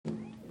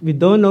We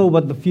don't know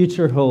what the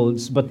future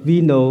holds, but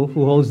we know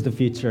who holds the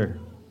future.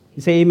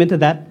 You say amen to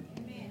that?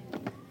 Amen.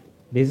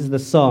 This is the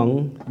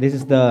song. This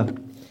is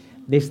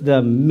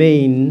the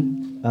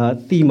main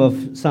theme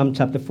of Psalm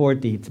chapter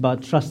 40. It's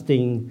about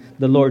trusting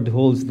the Lord who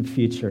holds the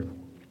future.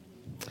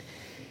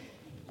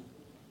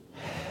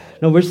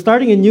 Now we're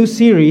starting a new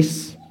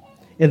series,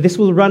 and this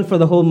will run for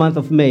the whole month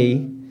of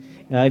May.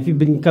 If you've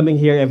been coming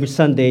here every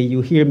Sunday,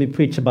 you hear me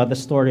preach about the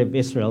story of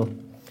Israel.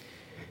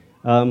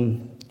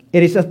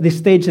 It is at this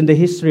stage in the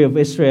history of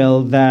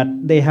Israel that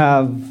they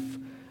have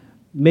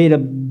made a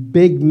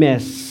big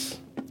mess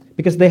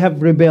because they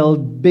have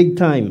rebelled big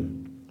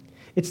time.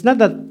 It's not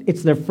that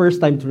it's their first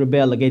time to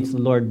rebel against the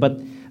Lord, but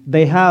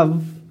they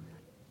have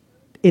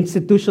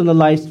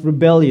institutionalized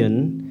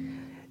rebellion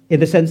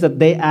in the sense that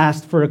they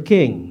asked for a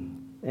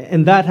king,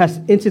 and that has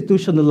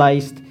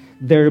institutionalized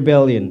their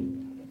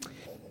rebellion.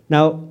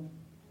 Now,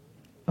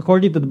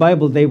 according to the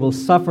Bible, they will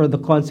suffer the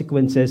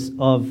consequences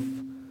of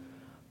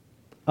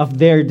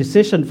their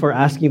decision for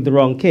asking the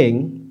wrong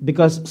king,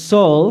 because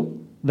Saul,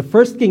 the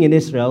first king in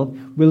Israel,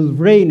 will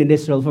reign in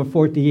Israel for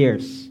 40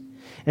 years.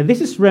 And this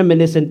is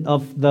reminiscent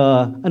of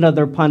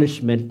another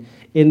punishment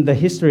in the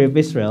history of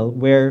Israel,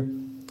 where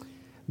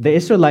the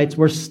Israelites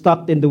were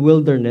stuck in the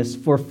wilderness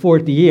for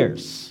 40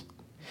 years.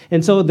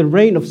 And so the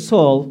reign of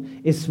Saul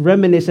is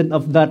reminiscent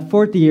of that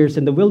 40 years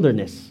in the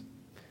wilderness.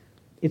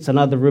 It's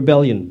another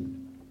rebellion.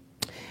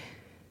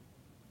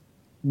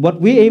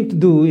 What we aim to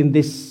do in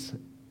this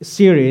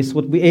series,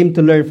 what we aim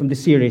to learn from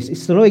this series,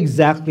 is to know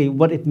exactly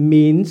what it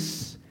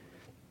means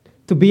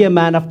to be a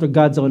man after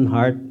God's own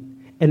heart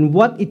and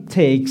what it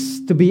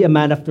takes to be a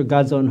man after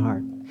God's own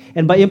heart.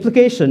 And by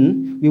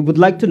implication, we would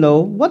like to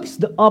know what is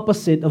the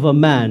opposite of a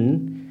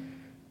man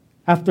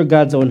after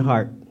God's own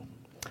heart.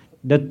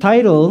 The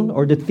title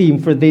or the theme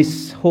for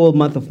this whole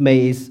month of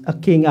May is A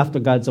King After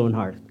God's Own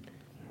Heart.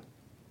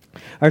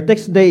 Our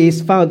text today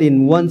is found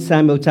in 1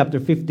 Samuel chapter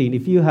 15.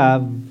 If you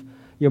have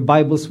your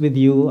Bibles with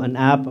you, an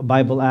app, a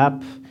Bible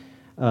app,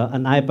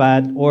 an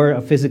iPad, or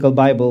a physical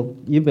Bible,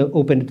 you will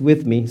open it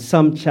with me.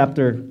 1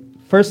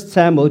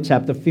 Samuel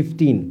chapter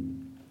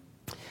 15.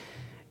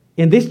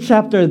 In this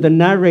chapter, the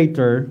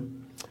narrator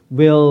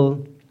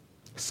will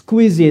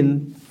squeeze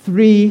in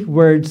 3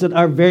 words that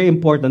are very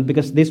important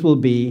because this will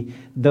be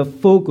the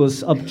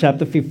focus of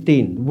chapter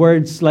 15.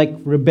 Words like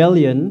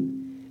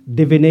rebellion,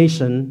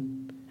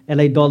 divination, and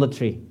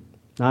idolatry.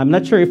 Now, I'm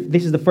not sure if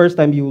this is the first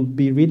time you will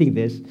be reading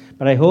this,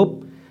 but I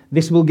hope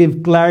this will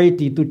give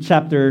clarity to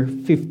chapter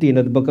 15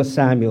 of the book of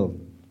Samuel.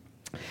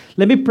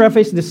 Let me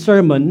preface this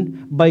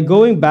sermon by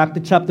going back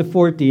to chapter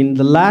 14,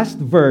 the last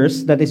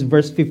verse, that is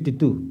verse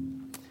 52.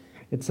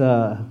 It's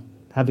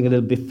having a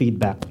little bit of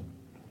feedback.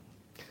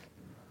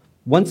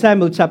 1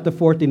 Samuel chapter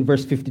 14,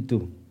 verse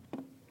 52.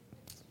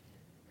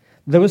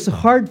 There was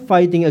hard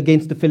fighting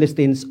against the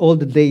Philistines all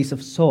the days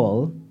of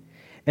Saul,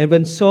 and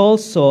when Saul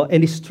saw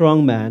any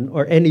strong man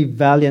or any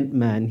valiant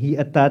man, he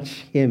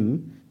attached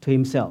him to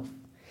himself.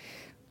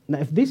 Now,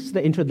 if this is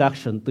the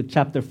introduction to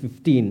chapter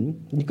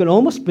 15, you can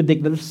almost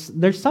predict that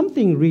there's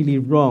something really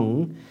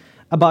wrong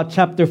about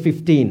chapter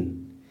 15.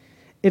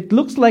 It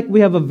looks like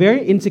we have a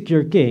very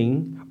insecure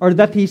king, or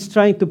that he's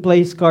trying to play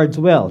his cards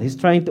well. He's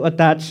trying to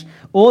attach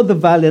all the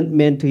valiant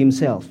men to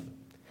himself.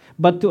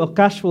 But to a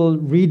casual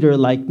reader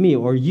like me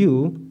or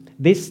you,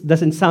 this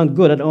doesn't sound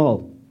good at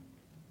all.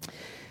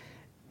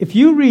 If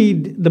you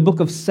read the book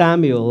of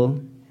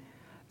Samuel,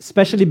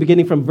 especially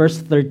beginning from verse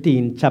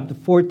 13, chapter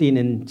 14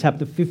 and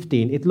chapter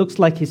 15, it looks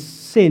like his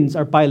sins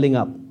are piling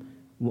up.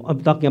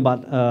 I'm talking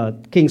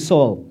about King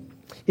Saul.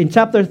 In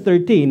chapter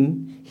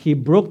 13, he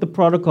broke the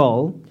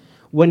protocol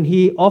when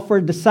he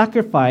offered the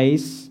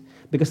sacrifice,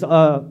 because the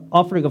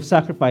offering of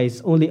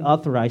sacrifice only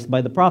authorized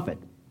by the prophet.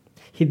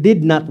 He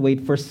did not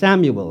wait for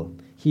Samuel.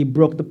 He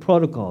broke the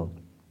protocol.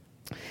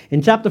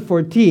 In chapter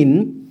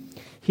 14,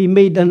 he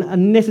made an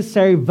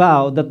unnecessary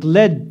vow that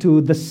led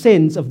to the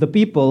sins of the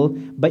people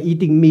by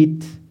eating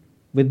meat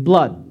with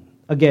blood.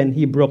 Again,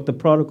 he broke the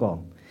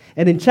protocol.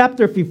 And in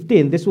chapter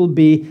 15, this will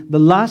be the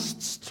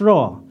last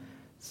straw.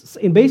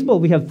 In baseball,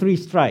 we have 3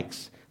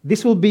 strikes.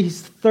 This will be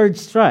his 3rd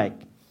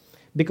strike,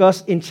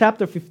 because in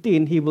chapter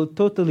 15, he will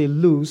totally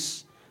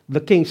lose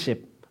the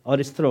kingship on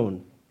his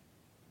throne.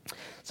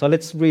 So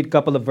let's read a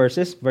couple of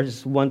verses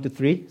 1 to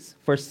 3,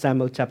 1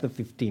 Samuel chapter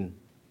 15.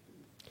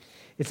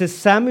 It says,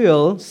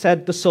 Samuel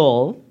said to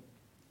Saul,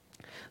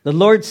 "The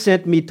Lord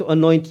sent me to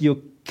anoint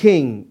you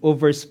king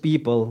over his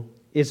people,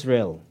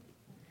 Israel.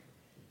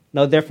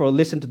 Now therefore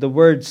listen to the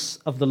words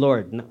of the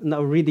Lord."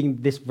 Now reading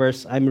this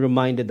verse, I'm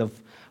reminded of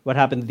what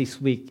happened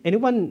this week.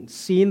 Anyone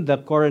seen the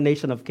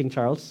coronation of King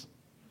Charles?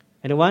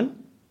 Anyone?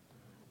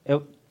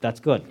 That's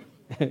good.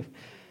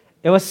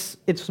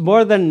 It's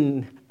more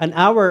than an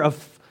hour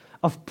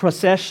of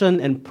procession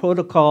and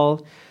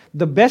protocol.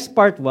 The best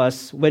part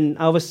was when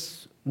I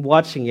was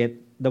watching it,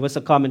 there was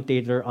a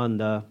commentator on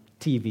the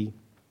TV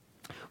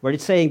where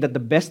it's saying that the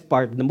best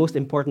part, the most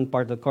important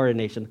part of the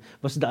coronation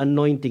was the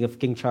anointing of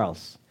King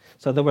Charles.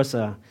 So there was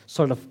a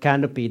sort of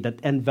canopy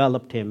that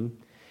enveloped him,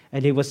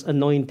 and he was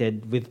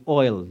anointed with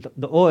oil.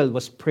 The oil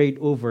was prayed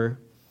over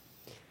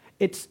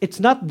it's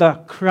not the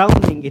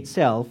crowning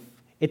itself,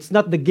 it's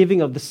not the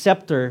giving of the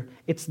scepter,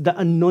 it's the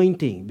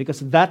anointing, because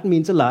that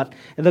means a lot.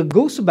 And that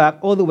goes back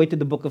all the way to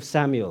the book of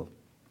Samuel.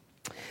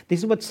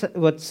 This is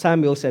what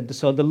Samuel said to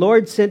Saul. The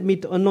Lord sent me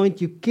to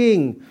anoint you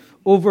king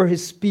over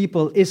his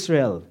people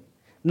Israel.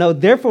 Now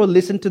therefore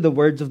listen to the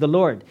words of the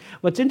Lord.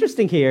 What's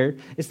interesting here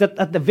is that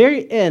at the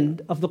very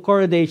end of the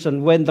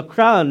coronation, when the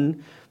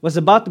crown was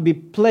about to be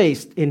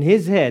placed on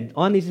his head,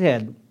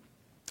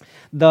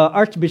 the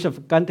Archbishop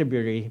of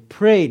Canterbury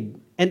prayed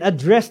and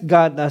addressed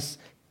God as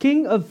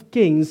King of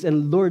Kings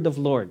and Lord of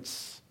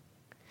Lords.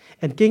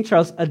 And King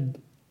Charles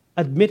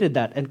admitted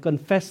that and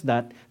confessed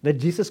that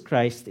Jesus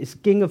Christ is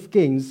King of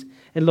Kings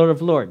and Lord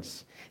of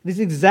Lords. This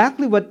is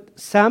exactly what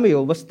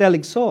Samuel was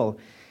telling Saul.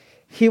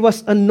 He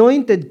was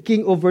anointed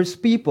king over his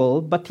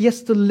people, but he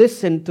has to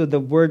listen to the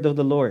word of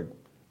the Lord.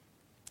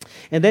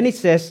 And then he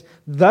says,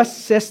 thus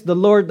says the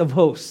Lord of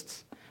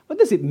hosts. What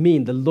does it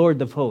mean, the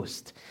Lord of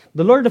hosts?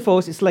 The Lord of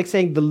hosts is like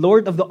saying the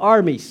Lord of the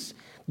armies,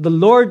 the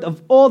Lord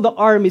of all the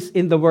armies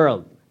in the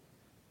world.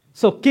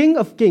 So King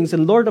of Kings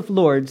and Lord of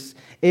Lords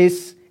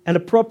is an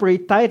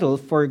appropriate title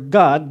for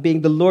God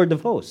being the Lord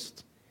of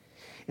hosts.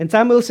 And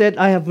Samuel said,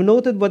 I have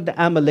noted what the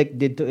Amalek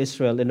did to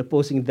Israel in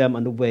opposing them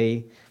on the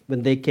way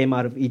when they came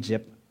out of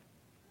Egypt.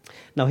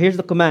 Now here's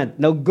the command.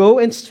 Now go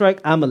and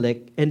strike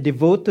Amalek and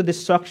devote to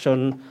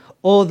destruction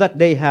all that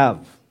they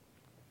have.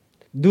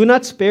 Do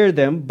not spare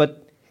them,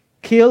 but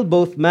kill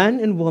both man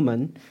and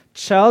woman,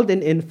 child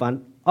and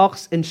infant,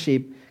 ox and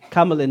sheep,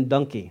 camel and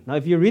donkey. Now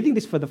if you're reading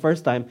this for the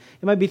first time,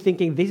 you might be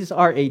thinking, this is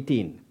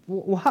R18.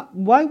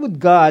 Why would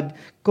God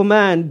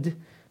command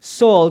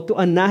Saul to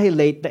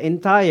annihilate the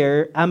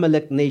entire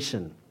Amalek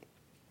nation?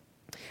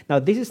 Now,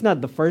 this is not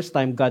the first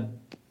time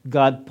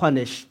God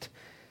punished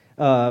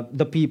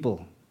the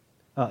people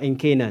in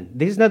Canaan.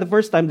 This is not the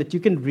first time that you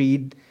can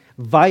read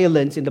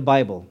violence in the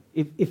Bible.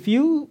 If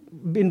you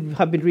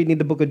have been reading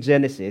the book of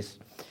Genesis,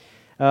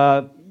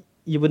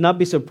 you would not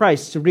be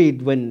surprised to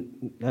read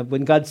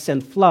when God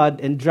sent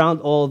flood and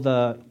drowned all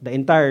the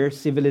entire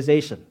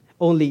civilization.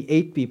 Only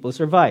 8 people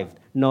survived.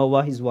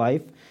 Noah, his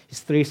wife,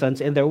 his 3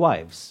 sons, and their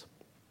wives.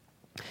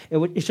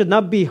 It should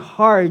not be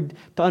hard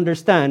to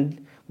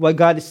understand why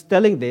God is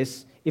telling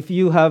this if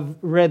you have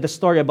read the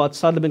story about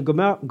Sodom and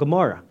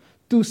Gomorrah.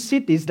 2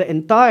 cities, the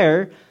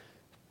entire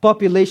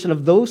population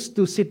of those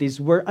 2 cities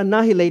were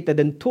annihilated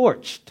and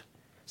torched.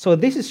 So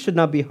this should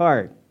not be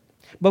hard.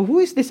 But who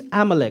is this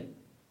Amalek?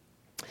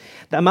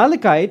 The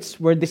Amalekites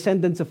were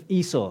descendants of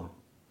Esau,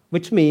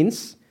 which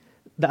means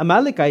the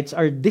Amalekites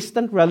are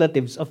distant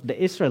relatives of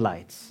the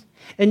Israelites.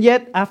 And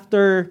yet,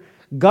 after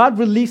God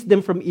released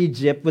them from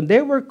Egypt, when they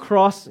have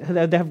crossed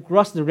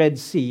the Red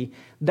Sea,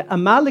 the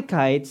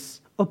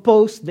Amalekites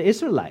opposed the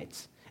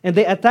Israelites. And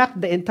they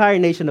attacked the entire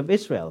nation of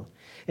Israel.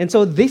 And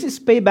so this is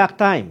payback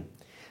time.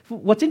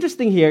 What's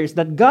interesting here is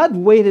that God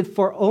waited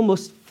for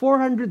almost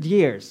 400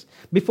 years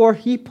before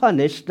he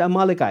punished the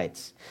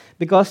Amalekites.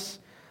 Because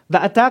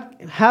the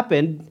attack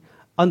happened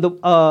on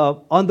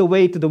the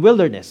way to the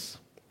wilderness.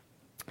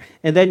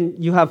 And then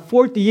you have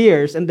 40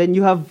 years, and then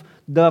you have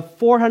the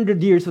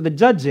 400 years of the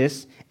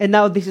judges, and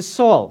now this is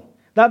Saul.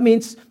 That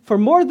means for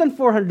more than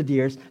 400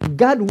 years,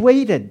 God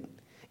waited,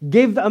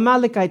 gave the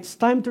Amalekites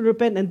time to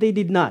repent, and they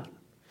did not.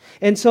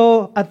 And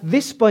so at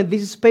this point,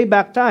 this is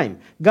payback time.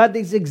 God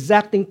is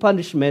exacting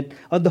punishment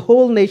on the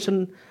whole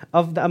nation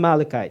of the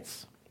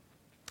Amalekites.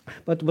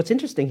 But what's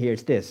interesting here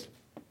is this.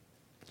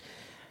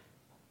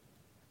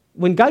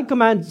 When God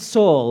commands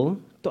Saul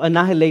to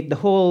annihilate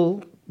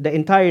the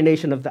entire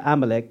nation of the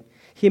Amalek,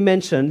 he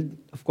mentioned,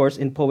 of course,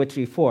 in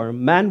poetry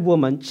form, man,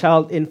 woman,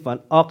 child,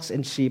 infant, ox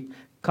and sheep,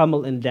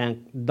 camel and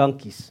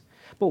donkeys.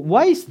 But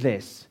why is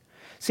this?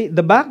 See,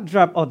 the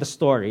backdrop of the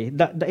story,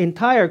 the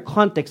entire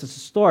context of the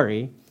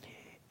story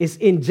is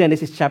in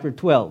Genesis chapter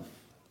 12.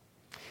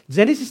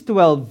 Genesis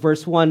 12,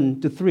 verse 1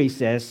 to 3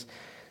 says,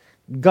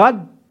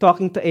 God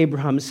talking to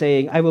Abraham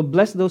saying, I will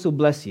bless those who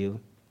bless you.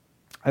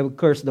 I will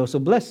curse those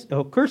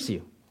who curse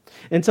you.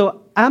 And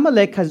so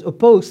Amalek has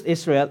opposed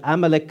Israel.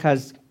 Amalek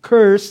has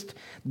cursed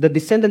the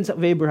descendants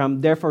of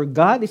Abraham. Therefore,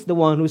 God is the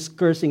one who's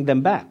cursing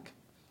them back.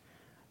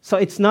 So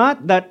it's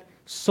not that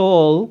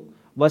Saul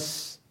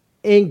was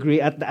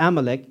angry at the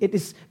Amalek. It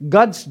is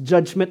God's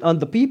judgment on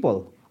the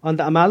people, on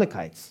the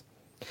Amalekites.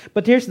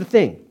 But here's the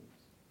thing.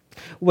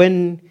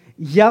 When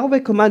Yahweh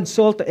commands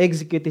Saul to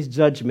execute his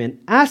judgment,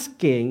 as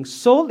king,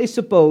 Saul is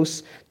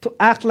supposed to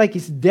act like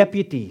his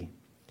deputy.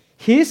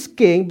 He is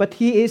king, but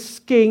he is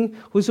king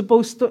who's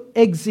supposed to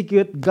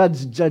execute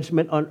God's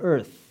judgment on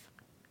earth.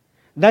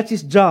 That's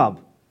his job.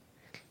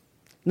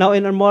 Now,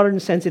 in our modern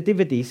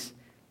sensitivities,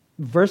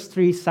 verse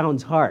 3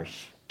 sounds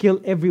harsh.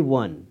 Kill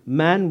everyone,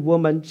 man,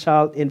 woman,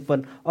 child,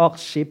 infant,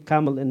 ox, sheep,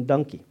 camel, and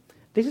donkey.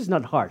 This is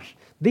not harsh.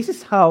 This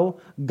is how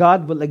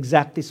God will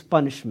exact his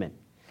punishment.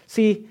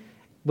 See,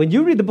 when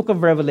you read the book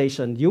of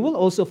Revelation, you will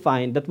also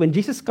find that when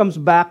Jesus comes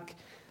back,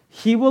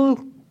 he will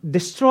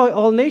destroy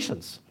all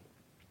nations.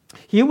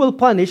 He will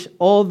punish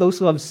all those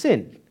who have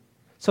sinned.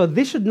 So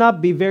this should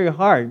not be very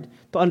hard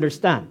to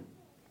understand.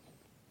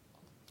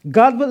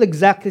 God will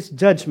exact his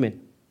judgment.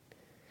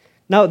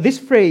 Now, this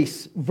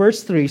phrase,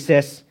 verse 3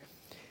 says,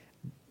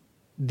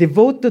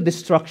 devote to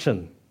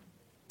destruction.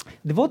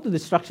 Devote to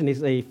destruction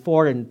is a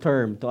foreign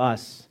term to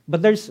us.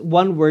 But there's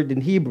one word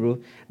in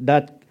Hebrew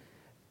that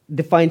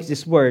defines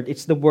this word.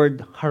 It's the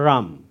word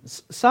haram.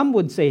 Some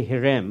would say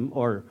hirem,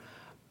 or,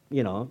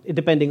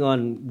 depending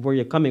on where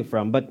you're coming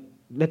from. But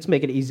let's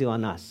make it easy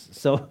on us.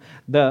 So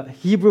the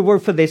Hebrew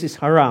word for this is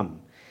haram.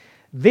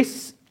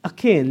 This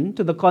akin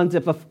to the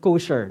concept of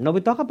kosher. Now, we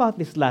talked about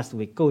this last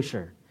week,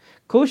 kosher.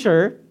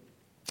 Kosher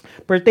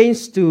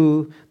pertains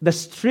to the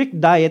strict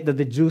diet that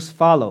the Jews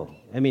follow.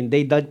 I mean,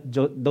 they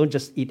don't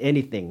just eat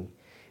anything.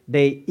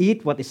 They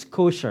eat what is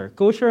kosher.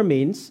 Kosher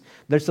means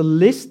there's a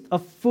list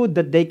of food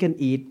that they can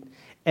eat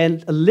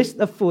and a list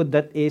of food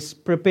that is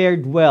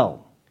prepared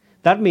well.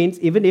 That means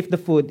even if the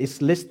food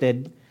is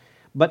listed,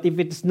 but if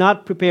it's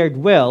not prepared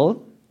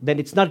well, then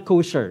it's not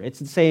kosher. It's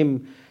the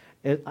same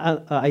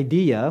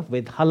idea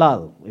with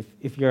halal.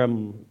 If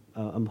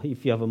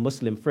you have a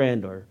Muslim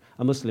friend or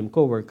a Muslim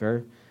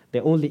coworker, they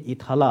only eat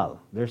halal.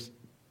 There's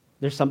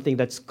something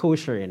that's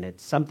kosher in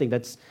it, something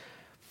that's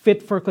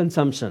fit for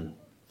consumption.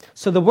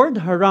 So the word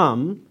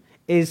haram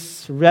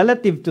is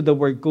relative to the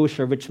word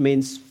kosher, which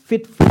means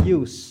fit for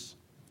use.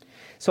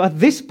 So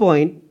at this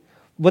point,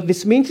 what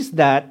this means is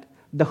that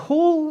the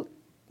whole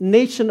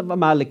nation of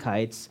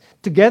Amalekites,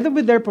 together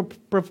with their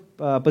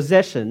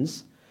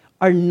possessions,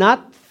 are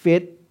not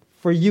fit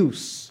for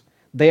use.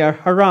 They are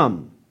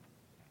haram,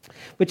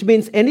 which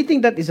means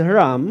anything that is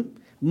haram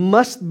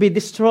must be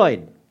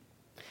destroyed.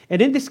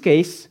 And in this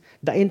case,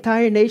 the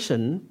entire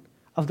nation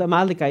of the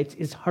Amalekites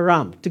is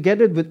haram,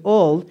 together with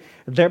all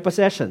their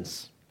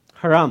possessions.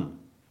 Haram.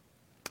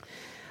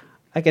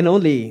 I can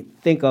only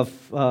think of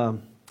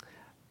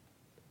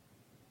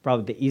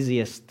probably the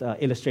easiest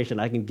illustration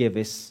I can give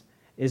is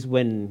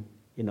when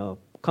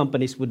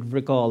companies would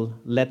recall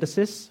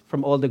lettuces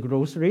from all the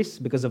groceries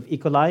because of E.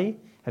 coli.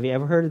 Have you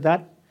ever heard of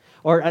that?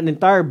 Or an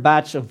entire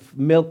batch of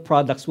milk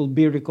products will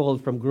be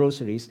recalled from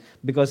groceries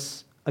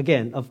because,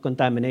 again, of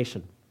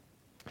contamination.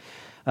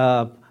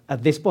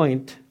 At this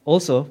point,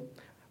 also,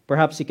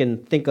 perhaps you can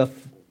think of,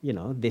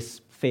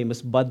 this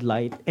famous Bud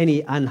Light,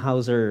 any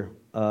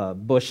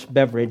Anheuser-Busch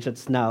beverage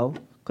that's now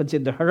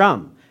considered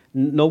haram.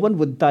 No one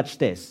would touch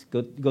this.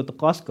 Go to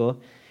Costco,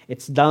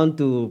 it's down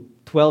to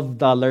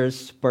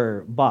 $12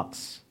 per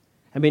box.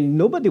 I mean,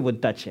 nobody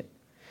would touch it.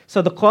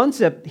 So the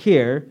concept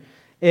here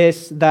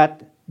is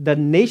that the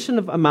nation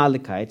of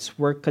Amalekites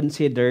were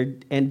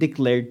considered and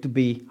declared to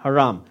be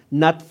haram,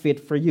 not fit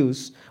for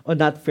use or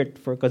not fit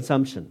for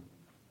consumption.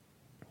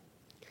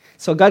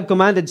 So God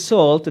commanded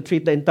Saul to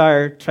treat the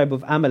entire tribe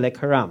of Amalek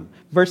haram.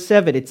 Verse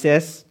 7, it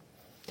says,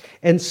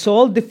 and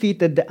Saul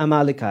defeated the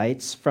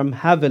Amalekites from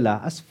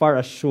Havilah as far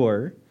as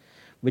Shur,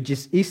 which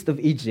is east of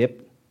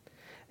Egypt,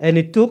 and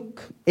he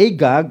took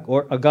Agag,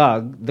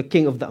 the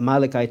king of the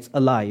Amalekites,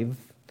 alive,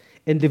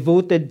 and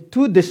devoted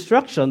to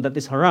destruction, that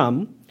is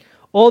haram,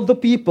 all the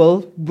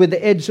people with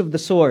the edge of the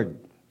sword.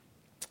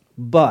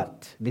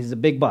 But, this is a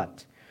big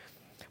but,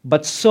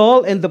 but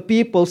Saul and the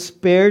people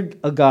spared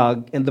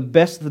Agag and the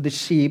best of the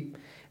sheep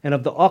and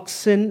of the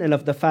oxen and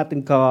of the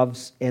fattened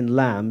calves and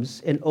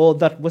lambs and all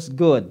that was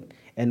good,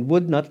 and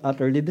would not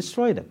utterly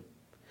destroy them.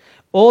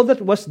 All that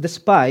was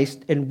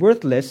despised and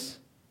worthless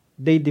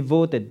they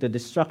devoted to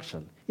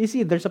destruction. You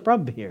see, there's a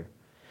problem here.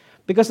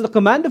 Because the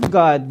command of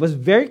God was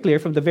very clear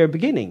from the very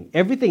beginning.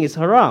 Everything is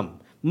haram,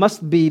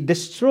 must be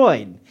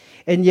destroyed.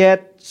 And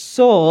yet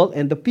Saul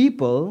and the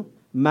people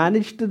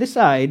managed to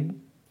decide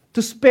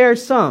to spare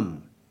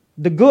some,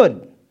 the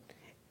good,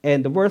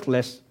 and the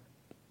worthless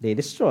they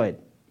destroyed.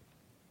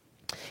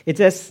 It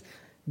says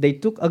they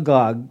took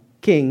Agag,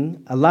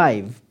 king,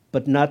 alive,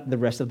 but not the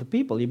rest of the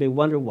people. You may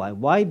wonder why.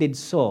 Why did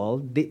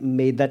Saul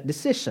made that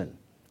decision?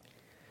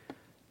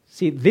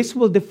 See, this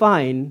will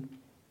define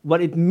what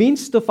it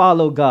means to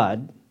follow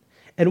God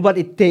and what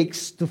it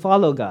takes to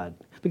follow God.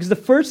 Because the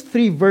first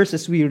 3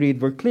 verses we read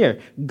were clear.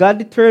 God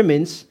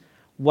determines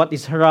what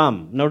is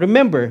haram. Now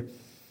remember,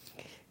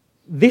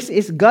 this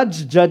is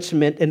God's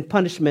judgment and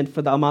punishment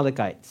for the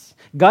Amalekites.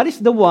 God is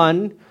the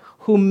one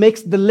who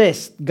makes the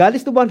list. God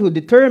is the one who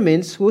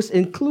determines who's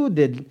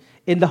included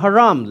in the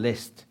haram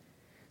list.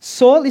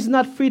 Saul is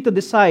not free to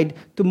decide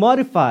to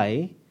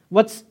modify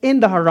what's in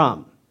the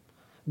haram.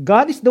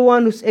 God is the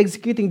one who's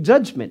executing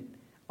judgment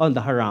on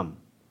the haram.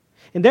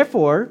 And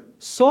therefore,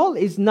 Saul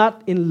is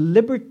not in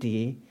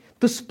liberty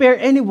to spare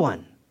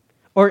anyone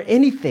or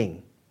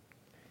anything.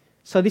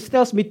 So this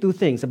tells me 2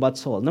 things about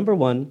Saul. Number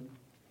 1,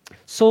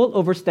 Saul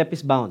overstepped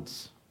his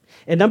bounds.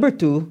 And number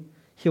 2,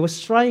 he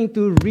was trying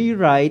to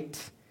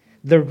rewrite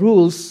the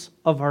rules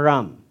of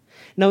haram.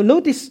 Now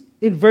notice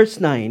in verse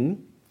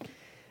 9,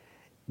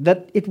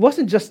 that it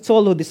wasn't just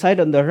Saul who decided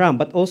on the haram,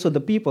 but also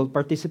the people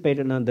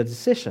participated on the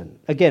decision.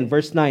 Again,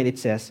 verse 9, it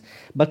says,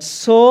 but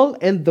Saul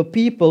and the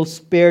people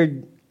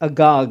spared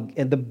Agag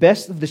and the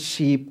best of the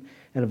sheep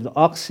and of the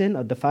oxen,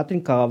 of the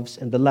fattened calves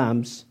and the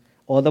lambs,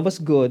 all that was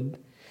good,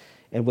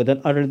 and would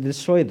not utterly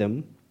destroy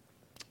them.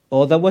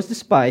 All that was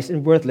despised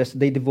and worthless,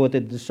 they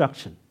devoted to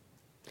destruction.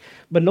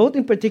 But note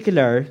in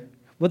particular,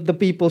 what the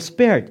people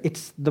spared.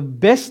 It's the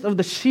best of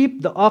the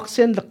sheep, the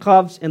oxen, the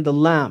calves, and the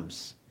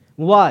lambs.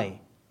 Why?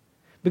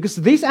 Because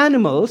these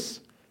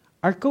animals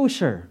are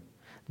kosher.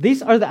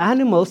 These are the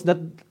animals that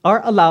are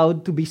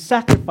allowed to be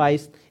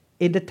sacrificed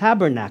in the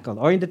tabernacle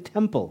or in the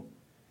temple.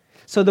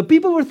 So the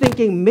people were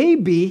thinking,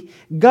 maybe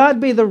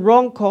God made the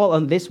wrong call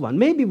on this one.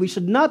 Maybe we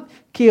should not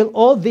kill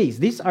all these.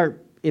 These are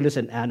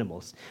innocent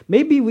animals.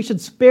 Maybe we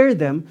should spare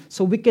them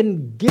so we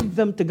can give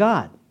them to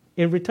God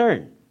in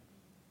return.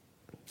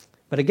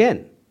 But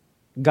again,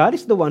 God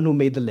is the one who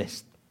made the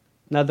list,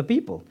 not the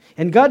people.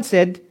 And God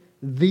said,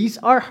 these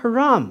are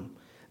haram.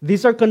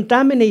 These are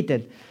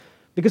contaminated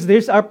because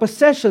these are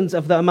possessions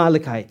of the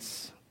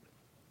Amalekites.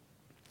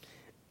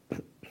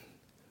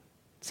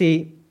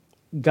 See,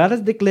 God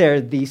has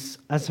declared these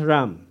as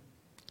haram.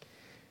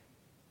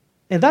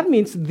 And that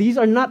means these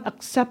are not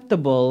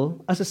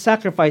acceptable as a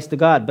sacrifice to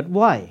God. But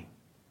why?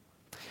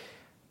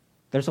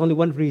 There's only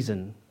one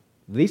reason.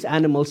 These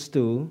animals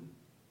too,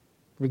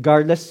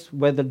 regardless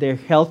whether they're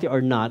healthy or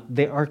not,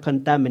 they are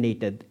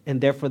contaminated, and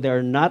therefore they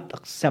are not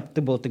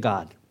acceptable to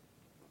God.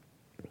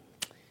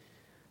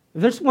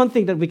 If there's one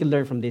thing that we can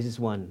learn from this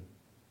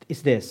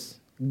is this.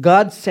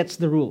 God sets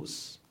the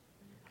rules.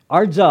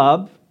 Our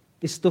job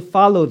is to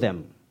follow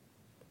them.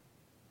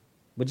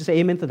 Would you say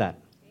amen to that?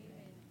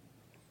 Amen.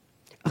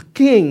 A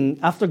king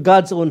after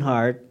God's own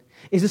heart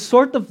is a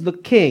sort of the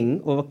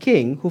king or a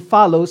king who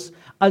follows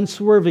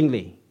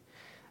unswervingly.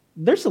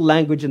 There's a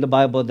language in the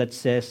Bible that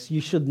says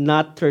you should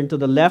not turn to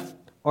the left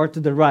or to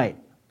the right.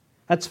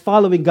 That's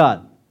following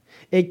God.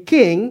 A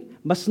king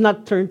must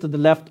not turn to the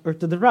left or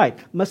to the right,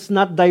 must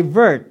not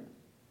divert,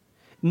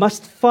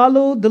 must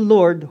follow the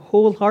Lord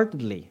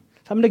wholeheartedly.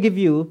 So I'm going to give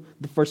you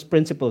the first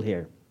principle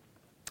here.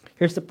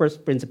 Here's the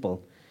first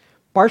principle.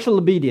 Partial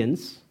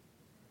obedience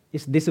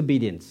is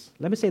disobedience.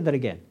 Let me say that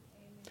again.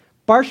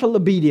 Partial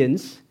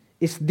obedience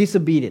is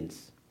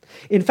disobedience.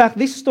 In fact,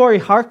 this story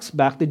harks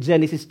back to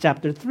Genesis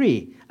chapter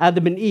 3,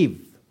 Adam and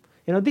Eve.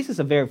 You know, this is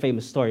a very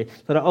famous story,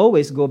 so I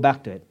always go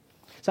back to it.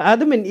 So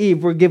Adam and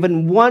Eve were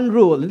given one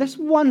rule. There's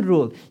one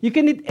rule. You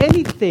can eat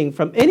anything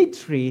from any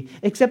tree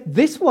except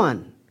this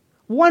one.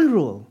 One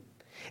rule.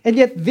 And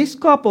yet this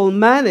couple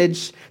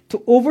managed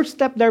to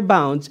overstep their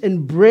bounds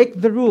and break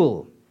the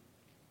rule.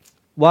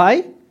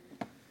 Why?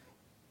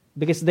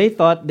 Because they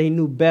thought they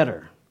knew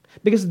better.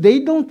 Because they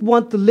don't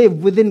want to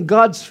live within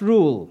God's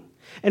rule.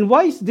 And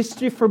why is this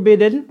tree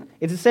forbidden?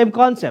 It's the same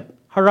concept,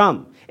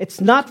 haram.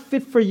 It's not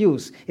fit for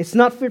use. It's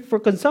not fit for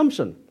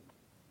consumption.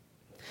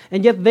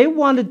 And yet they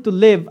wanted to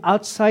live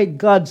outside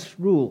God's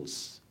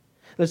rules.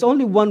 There's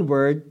only one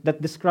word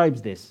that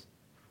describes this,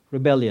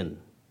 rebellion.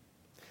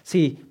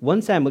 See,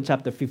 1 Samuel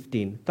chapter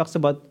 15 talks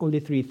about only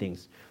three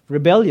things.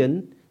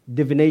 Rebellion,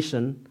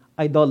 divination,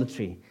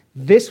 idolatry.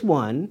 This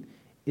one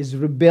is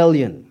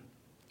rebellion.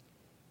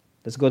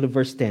 Let's go to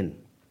verse 10.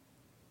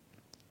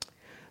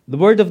 The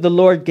word of the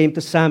Lord came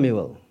to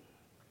Samuel.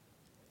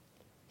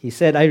 He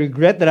said, I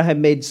regret that I have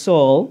made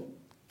Saul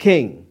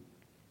king,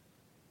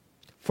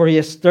 for he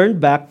has turned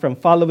back from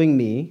following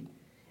me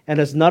and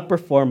has not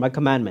performed my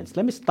commandments.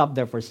 Let me stop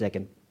there for a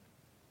second.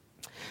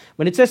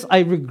 When it says, I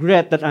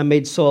regret that I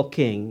made Saul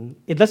king,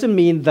 it doesn't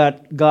mean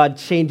that God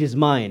changed his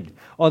mind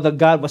or that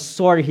God was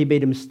sorry he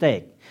made a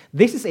mistake.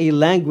 This is a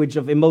language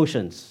of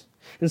emotions.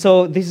 And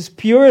so this is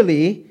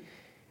purely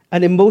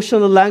an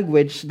emotional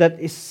language that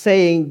is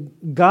saying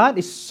God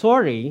is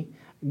sorry.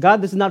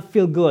 God does not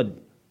feel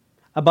good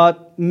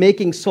about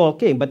making Saul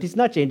king, but he's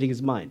not changing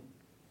his mind.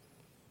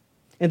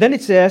 And then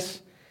it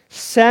says,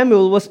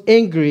 Samuel was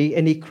angry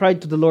and he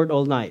cried to the Lord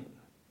all night.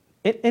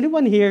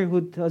 Anyone here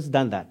who has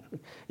done that?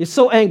 You're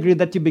so angry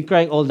that you've been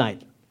crying all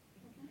night.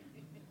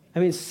 I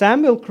mean,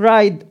 Samuel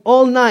cried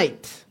all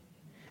night.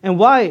 And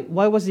why?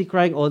 Why was he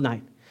crying all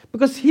night?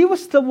 Because he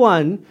was the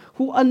one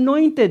who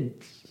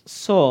anointed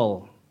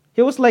Saul.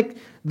 He was like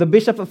the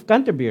Bishop of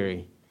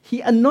Canterbury.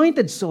 He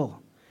anointed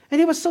Saul. And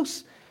he was so...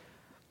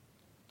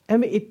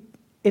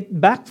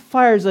 it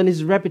backfires on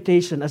his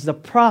reputation as the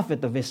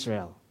prophet of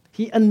Israel.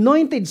 He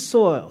anointed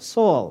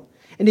Saul,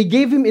 and he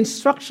gave him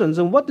instructions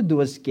on what to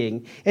do as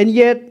king, and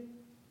yet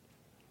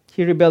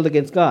he rebelled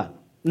against God.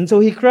 And so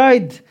he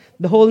cried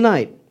the whole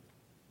night.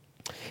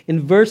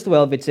 In verse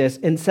 12 it says,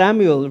 And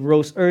Samuel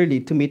rose early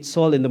to meet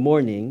Saul in the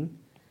morning,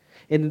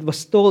 and it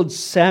was told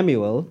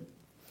Samuel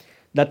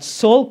that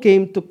Saul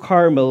came to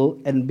Carmel,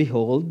 and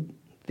behold,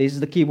 this is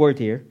the key word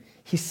here,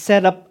 he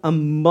set up a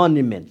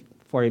monument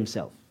for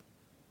himself.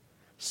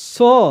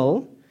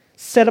 Saul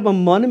set up a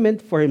monument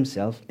for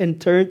himself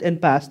and turned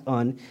and passed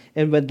on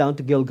and went down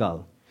to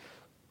Gilgal.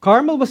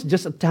 Carmel was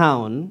just a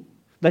town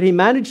that he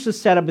managed to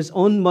set up his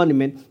own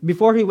monument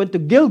before he went to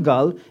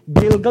Gilgal.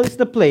 Gilgal is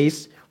the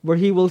place where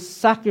he will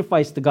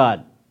sacrifice to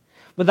God.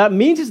 What that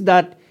means is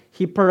that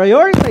he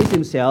prioritized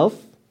himself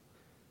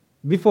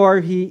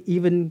before he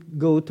even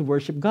go to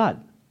worship God.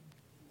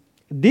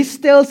 This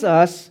tells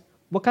us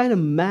what kind of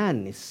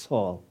man is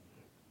Saul.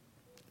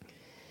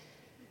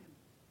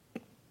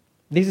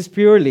 This is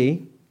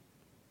purely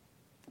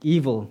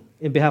evil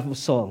in behalf of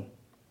Saul.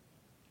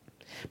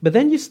 But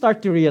then you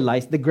start to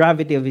realize the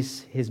gravity of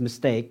his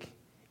mistake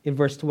in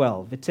verse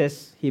 12. It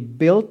says, he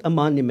built a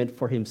monument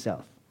for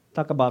himself.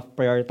 Talk about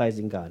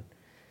prioritizing God.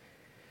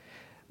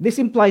 This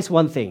implies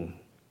one thing.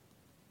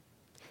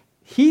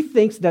 He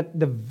thinks that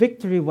the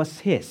victory was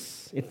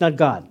his. It's not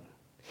God.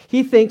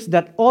 He thinks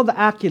that all the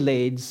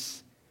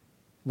accolades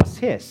was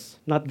his,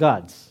 not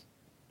God's.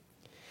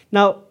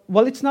 Now,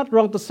 while it's not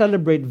wrong to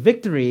celebrate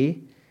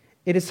victory,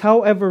 it is,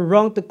 however,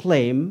 wrong to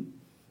claim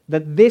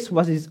that this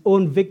was his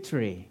own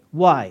victory.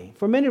 Why?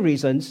 For many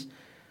reasons.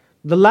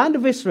 The land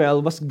of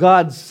Israel was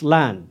God's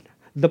land.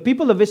 The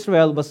people of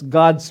Israel was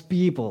God's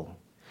people.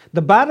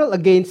 The battle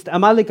against the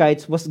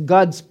Amalekites was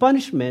God's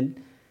punishment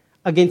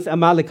against the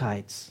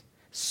Amalekites.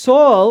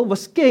 Saul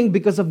was king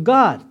because of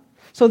God.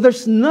 So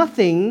there's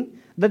nothing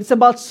that is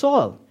about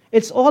Saul.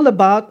 It's all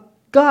about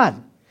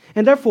God.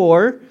 And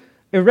therefore,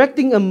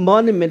 erecting a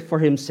monument for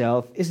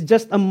himself is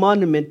just a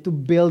monument to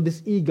build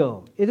his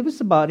ego. It was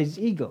about his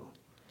ego.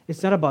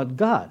 It's not about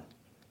God.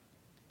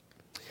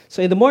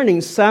 So in the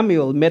morning,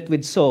 Samuel met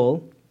with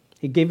Saul.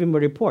 He gave him a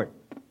report.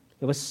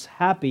 He was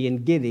happy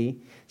and giddy.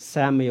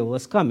 Samuel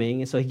was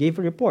coming, and so he gave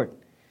a report.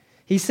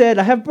 He said,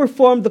 I have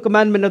performed the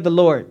commandment of the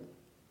Lord.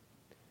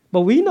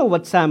 But we know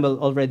what Samuel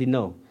already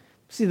know.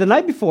 See, the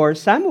night before,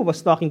 Samuel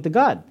was talking to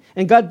God.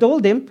 And God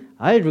told him,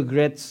 I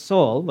regret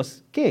Saul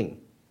was king.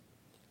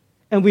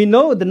 And we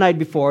know the night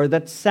before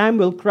that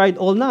Samuel cried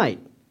all night.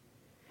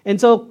 And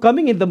so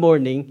coming in the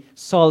morning,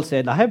 Saul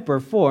said, I have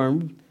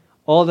performed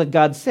all that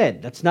God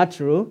said. That's not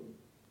true.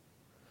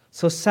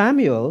 So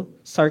Samuel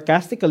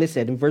sarcastically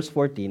said in verse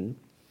 14,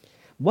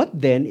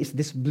 what then is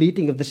this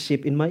bleating of the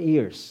sheep in my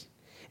ears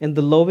and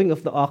the lowing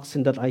of the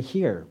oxen that I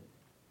hear?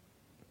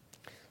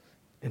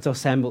 And so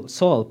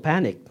Saul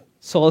panicked.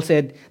 Saul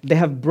said, they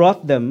have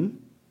brought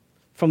them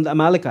from the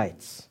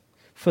Amalekites.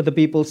 For the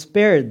people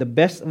spared the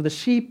best of the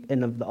sheep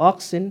and of the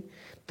oxen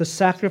to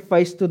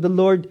sacrifice to the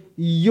Lord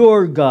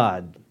your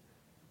God.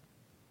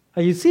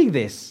 Are you seeing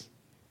this?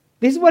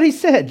 This is what he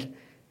said.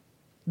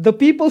 The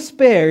people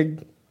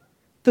spared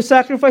to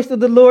sacrifice to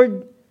the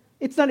Lord.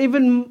 It's not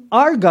even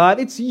our God,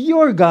 it's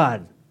your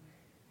God.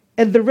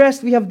 And the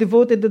rest we have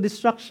devoted to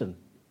destruction.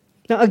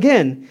 Now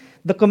again,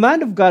 the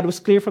command of God was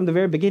clear from the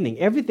very beginning.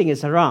 Everything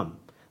is haram.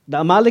 The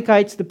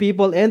Amalekites, the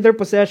people, and their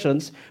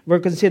possessions were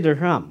considered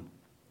haram.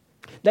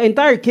 The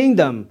entire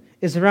kingdom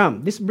is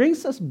haram. This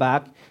brings us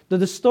back to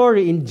the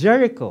story in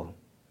Jericho.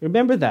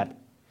 Remember that.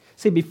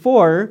 See,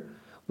 before,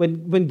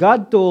 when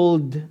God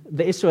told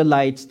the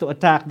Israelites to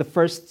attack the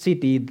first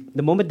city,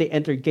 the moment they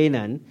entered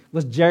Canaan,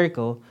 was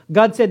Jericho,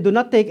 God said, do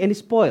not take any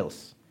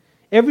spoils.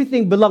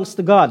 Everything belongs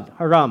to God,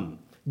 haram,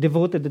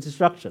 devoted to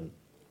destruction.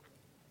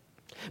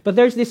 But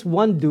there's this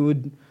one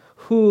dude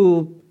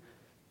who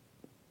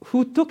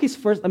took his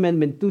First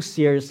Amendment too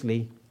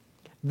seriously,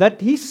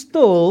 that he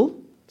stole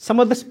some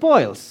of the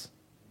spoils.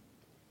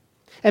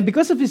 And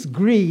because of his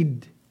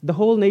greed, the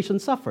whole nation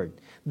suffered.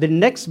 The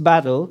next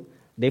battle,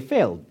 they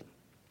failed.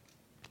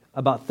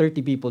 About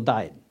 30 people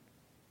died.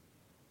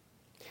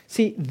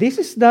 See, this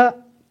is the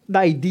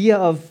idea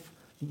of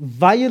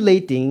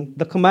violating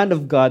the command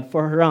of God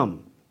for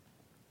haram.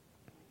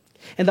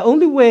 And the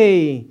only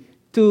way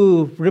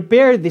to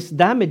repair this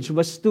damage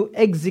was to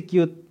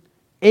execute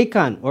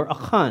Achan or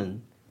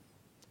Achan,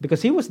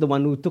 because he was the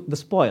one who took the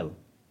spoil.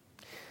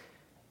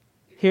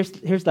 Here's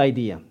the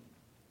idea.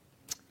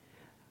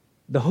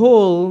 The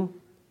whole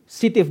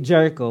city of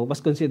Jericho was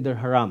considered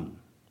haram.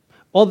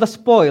 All the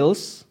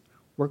spoils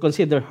were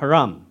considered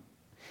haram.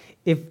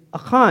 If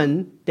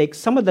Achan takes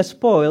some of the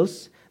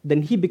spoils,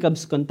 then he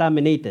becomes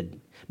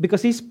contaminated.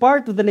 Because he's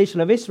part of the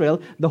nation of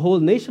Israel, the whole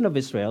nation of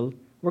Israel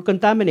were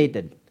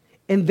contaminated.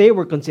 And they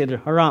were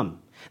considered haram.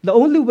 The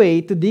only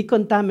way to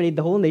decontaminate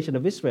the whole nation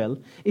of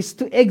Israel is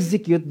to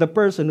execute the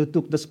person who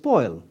took the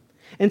spoil.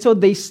 And so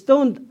they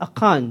stoned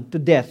Achan to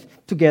death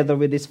together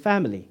with his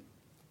family.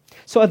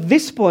 So at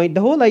this point,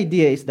 the whole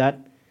idea is that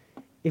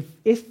if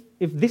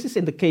this is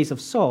in the case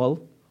of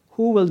Saul,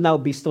 who will now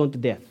be stoned to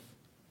death?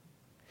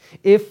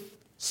 If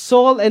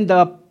Saul and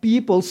the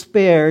people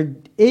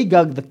spared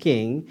Agag the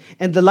king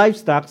and the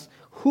livestock,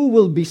 who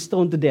will be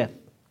stoned to death?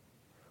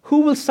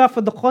 Who will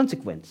suffer the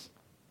consequence?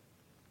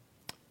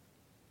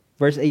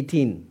 Verse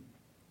 18.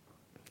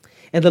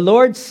 And the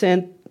Lord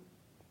sent,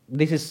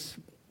 this is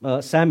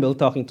Samuel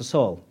talking to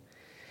Saul,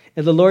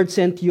 and the Lord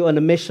sent you on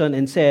a mission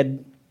and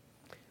said,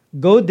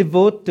 go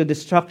devote to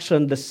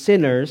destruction the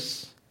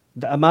sinners,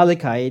 the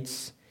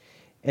Amalekites,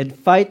 and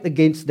fight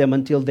against them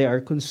until they are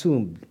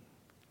consumed.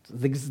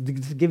 This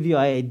gives you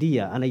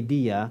an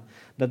idea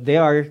that they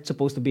are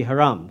supposed to be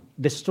haram,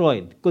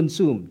 destroyed,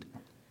 consumed.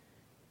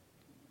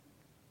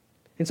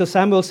 And so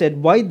Samuel said,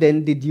 why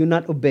then did you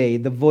not obey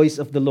the voice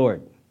of the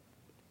Lord?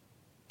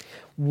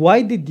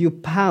 Why did you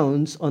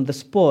pounce on the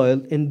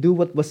spoil and do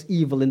what was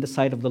evil in the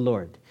sight of the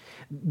Lord?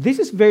 This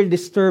is very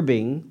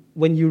disturbing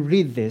when you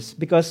read this,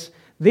 because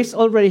this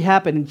already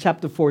happened in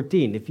chapter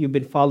 14, if you've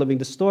been following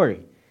the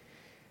story.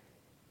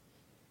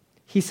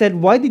 He said,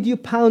 why did you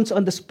pounce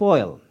on the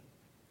spoil?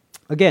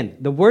 Again,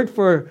 the word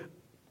for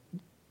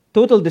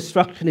total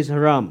destruction is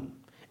haram.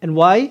 And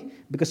why?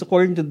 Because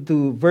according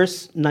to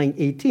verse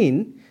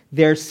 9:18,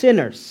 they're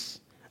sinners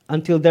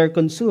until they're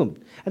consumed.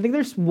 I think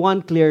there's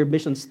one clear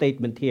mission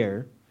statement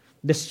here: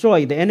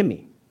 destroy the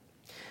enemy.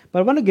 But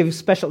I want to give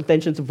special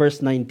attention to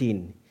verse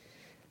 19.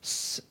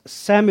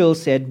 Samuel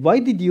said, "Why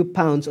did you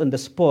pounce on the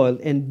spoil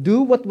and do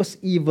what was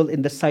evil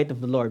in the sight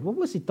of the Lord?" What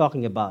was he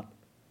talking about?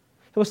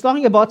 He was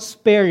talking about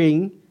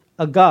sparing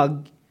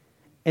Agag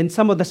and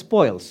some of the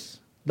spoils,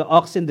 the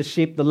oxen, the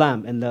sheep, the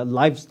lamb, and the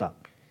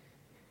livestock.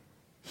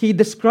 He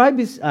described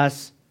this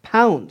as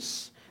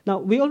pounce. Now,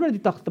 we already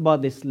talked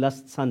about this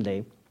last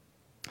Sunday.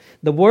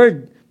 The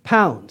word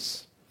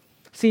pounce.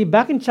 See,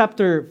 back in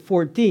chapter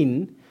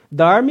 14,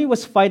 the army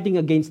was fighting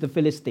against the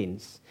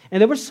Philistines,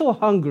 and they were so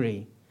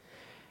hungry.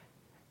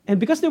 And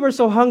because they were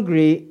so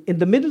hungry, in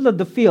the middle of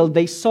the field,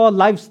 they saw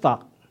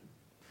livestock.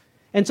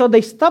 And so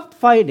they stopped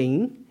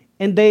fighting,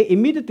 and they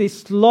immediately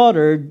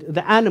slaughtered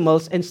the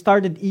animals and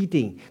started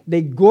eating.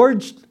 They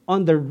gorged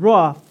on the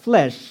raw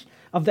flesh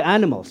of the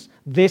animals.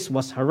 This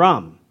was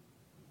haram.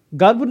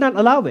 God would not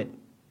allow it.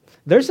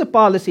 There's a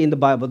policy in the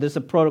Bible, there's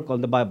a protocol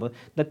in the Bible,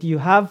 that you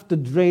have to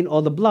drain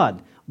all the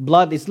blood.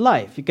 Blood is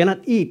life. You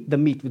cannot eat the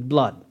meat with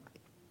blood.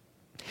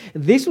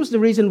 This was the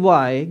reason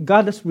why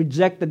God has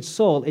rejected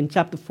Saul in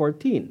chapter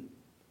 14.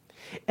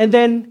 And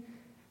then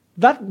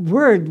that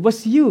word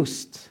was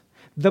used.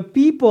 The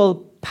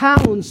people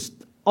pounced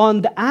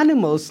on the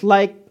animals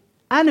like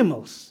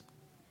animals.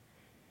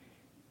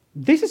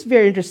 This is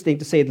very interesting,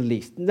 to say the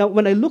least. Now,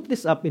 when I looked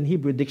this up in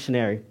Hebrew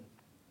dictionary,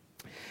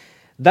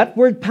 that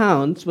word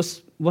pounce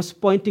was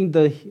pointing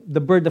the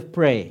bird of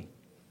prey.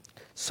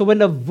 So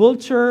when a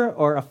vulture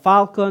or a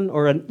falcon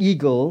or an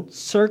eagle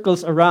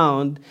circles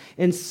around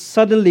and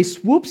suddenly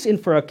swoops in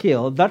for a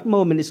kill, that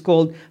moment is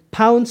called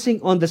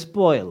pouncing on the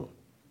spoil.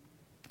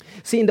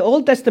 See, in the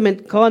Old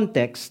Testament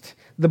context,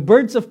 the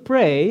birds of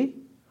prey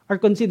are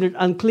considered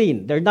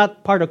unclean. They're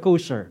not part of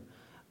kosher.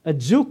 A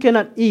Jew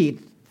cannot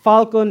eat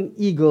falcon,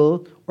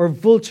 eagle, or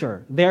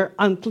vulture. They're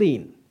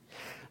unclean.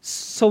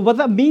 So what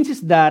that means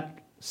is that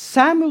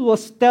Samuel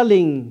was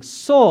telling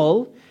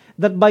Saul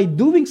that by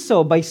doing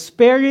so, by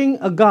sparing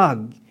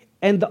Agag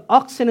and the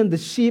oxen and the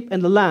sheep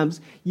and the lambs,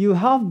 you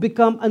have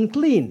become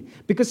unclean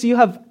because you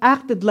have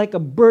acted like a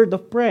bird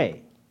of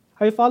prey.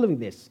 Are you following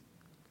this?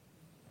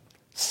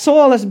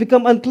 Saul has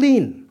become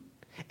unclean.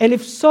 And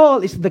if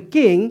Saul is the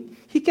king,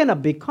 he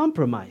cannot be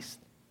compromised.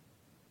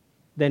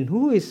 Then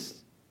who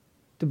is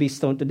to be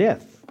stoned to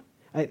death?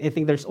 I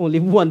think there's only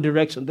one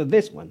direction to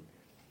this one.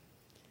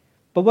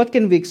 But what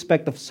can we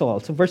expect of Saul?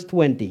 So verse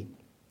 20.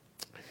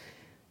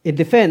 In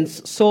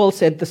defense, Saul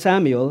said to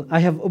Samuel,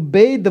 "I have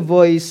obeyed the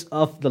voice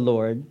of the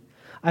Lord.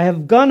 I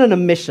have gone on a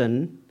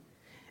mission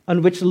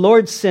on which the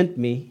Lord sent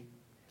me.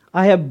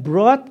 I have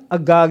brought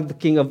Agag, the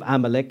king of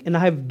Amalek, and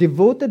I have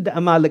devoted the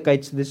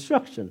Amalekites to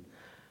destruction."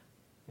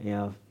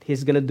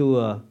 He's going to do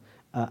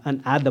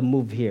an Adam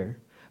move here.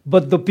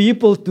 But the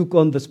people took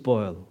on the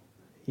spoil.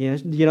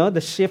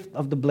 The shift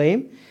of the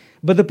blame.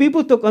 But the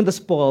people took on the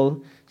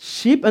spoil,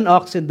 sheep and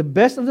oxen, the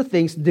best of the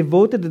things,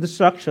 devoted to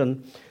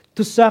destruction,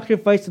 to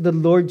sacrifice to the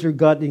Lord your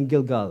God in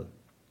Gilgal.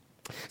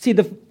 See,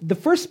 the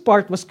first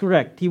part was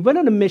correct. He went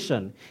on a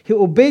mission. He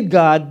obeyed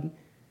God.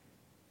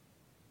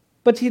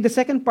 But the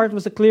second part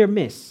was a clear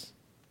miss.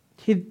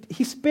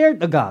 He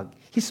spared Agag.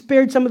 He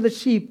spared some of the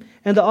sheep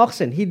and the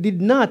oxen. He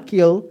did not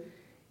kill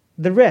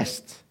the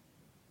rest.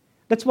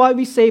 That's why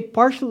we say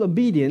partial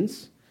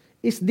obedience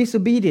is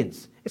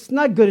disobedience. It's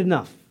not good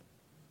enough.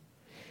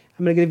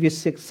 I'm going to give you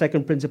a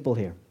second principle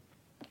here.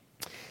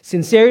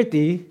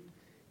 Sincerity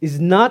is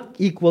not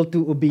equal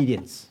to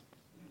obedience.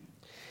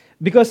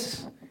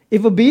 Because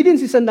if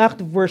obedience is an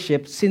act of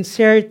worship,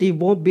 sincerity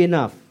won't be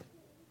enough.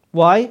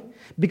 Why?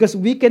 Because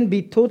we can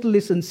be totally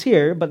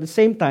sincere, but at the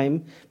same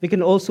time, we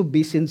can also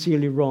be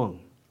sincerely wrong.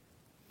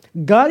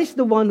 God is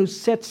the one who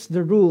sets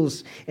the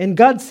rules. And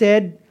God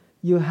said,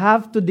 you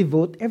have to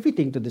devote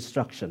everything to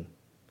destruction.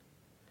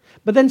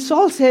 But then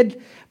Saul said,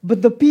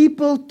 but the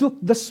people took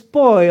the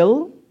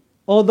spoil,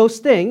 all those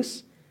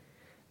things,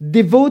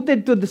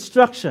 devoted to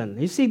destruction.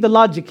 You see the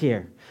logic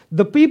here.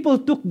 The people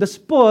took the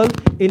spoil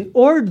in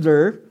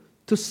order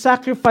to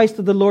sacrifice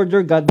to the Lord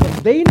your God,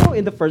 but they know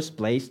in the first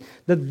place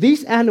that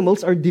these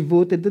animals are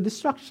devoted to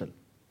destruction.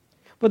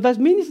 What that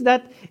means is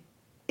that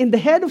in the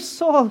head of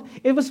Saul,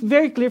 it was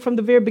very clear from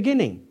the very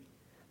beginning.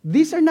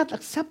 These are not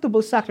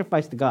acceptable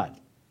sacrifice to God.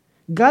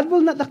 God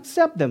will not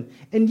accept them.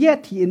 And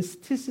yet, he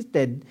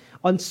insisted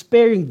on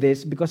sparing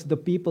this because the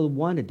people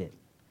wanted it.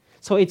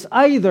 So it's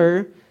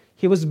either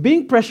he was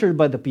being pressured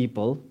by the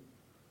people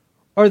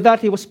or that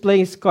he was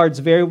playing his cards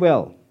very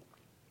well.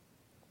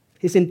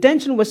 His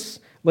intention was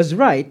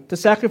right to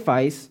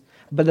sacrifice,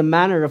 but the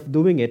manner of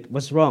doing it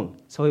was wrong.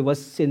 So he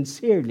was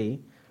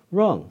sincerely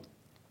wrong.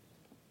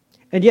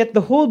 And yet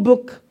the whole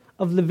book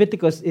of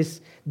Leviticus is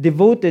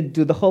devoted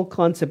to the whole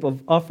concept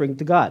of offering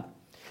to God.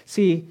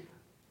 See,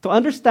 to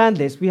understand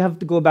this, we have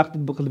to go back to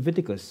the book of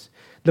Leviticus.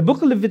 The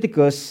book of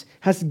Leviticus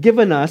has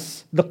given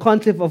us the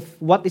concept of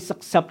what is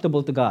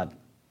acceptable to God.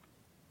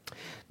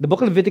 The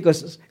book of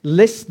Leviticus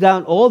lists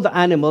down all the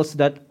animals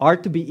that are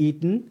to be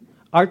eaten,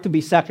 are to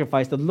be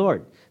sacrificed to the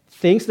Lord.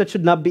 Things that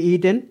should not be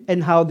eaten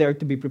and how they are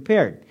to be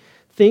prepared.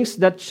 Things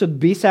that should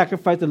be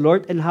sacrificed to the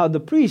Lord and how the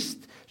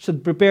priest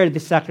should prepare the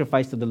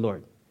sacrifice to the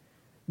Lord.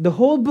 The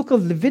whole book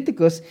of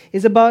Leviticus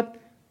is about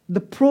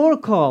the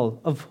protocol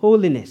of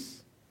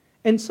holiness.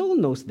 And Saul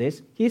knows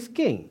this. He is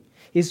king.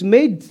 He's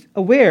made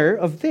aware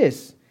of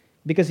this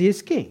because he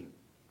is king.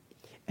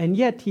 And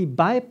yet he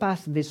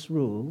bypassed this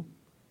rule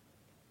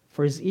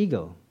for his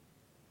ego.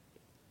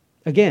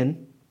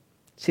 Again,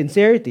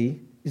 sincerity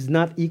is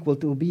not equal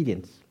to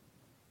obedience.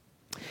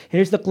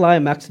 Here's the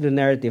climax of the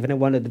narrative, and I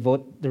want to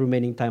devote the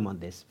remaining time on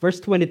this. Verse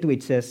 22,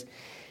 it says,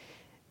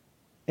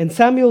 "And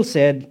Samuel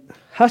said,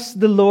 Has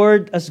the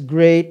Lord as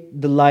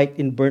great delight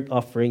in burnt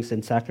offerings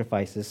and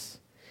sacrifices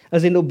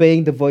as in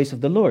obeying the voice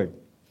of the Lord?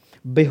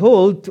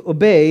 Behold, to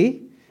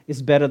obey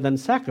is better than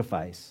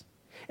sacrifice,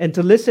 and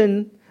to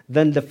listen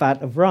than the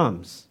fat of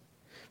rams.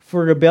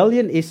 For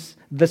rebellion is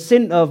the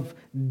sin of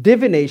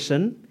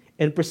divination,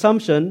 and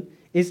presumption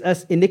is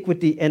as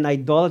iniquity and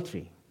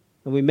idolatry."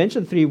 And we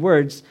mentioned three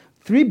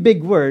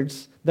big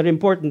words that are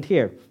important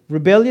here: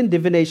 rebellion,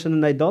 divination,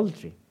 and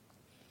idolatry.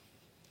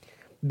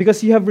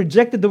 Because you have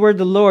rejected the word of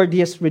the Lord, he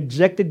has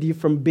rejected you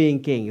from being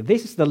king.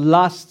 This is the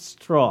last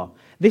straw.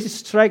 This is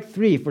strike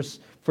three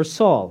for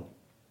Saul.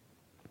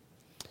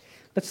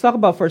 Let's talk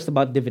first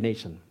about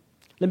divination.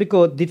 Let me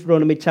quote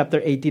Deuteronomy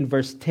chapter 18,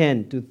 verse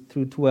 10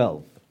 through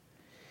 12.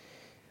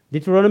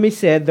 Deuteronomy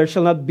said, "There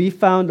shall not be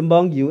found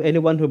among you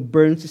anyone who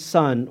burns his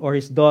son or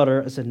his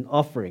daughter as an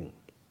offering."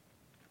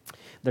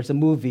 There's a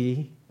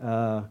movie,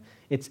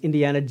 it's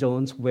Indiana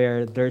Jones,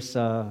 where there's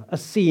a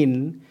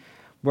scene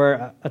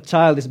where a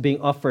child is being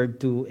offered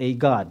to a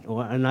god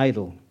or an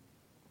idol.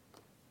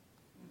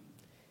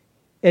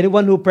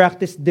 Anyone who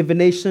practices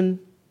divination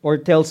or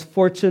tells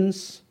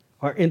fortunes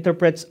or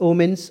interprets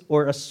omens,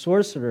 or a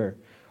sorcerer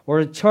or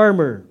a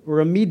charmer or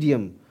a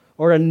medium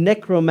or a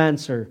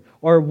necromancer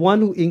or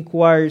one who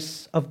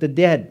inquires of the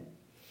dead.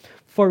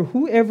 For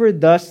whoever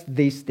does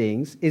these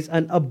things is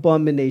an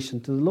abomination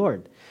to the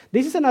Lord.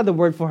 This is another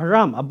word for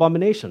haram,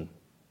 abomination.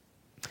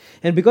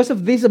 And because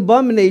of these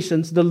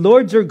abominations, the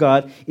Lord your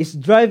God is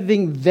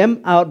driving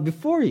them out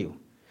before you.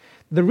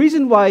 The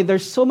reason why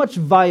there's so much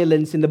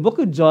violence in the book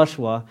of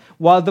Joshua,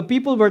 while the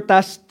people were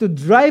tasked to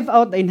drive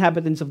out the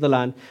inhabitants of the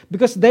land,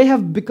 because they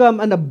have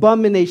become an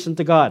abomination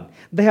to God.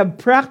 They have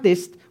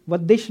practiced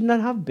what they should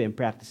not have been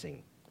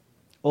practicing.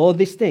 All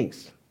these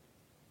things.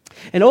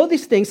 And all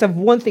these things have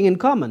one thing in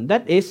common.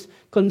 That is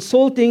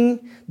consulting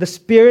the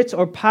spirits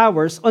or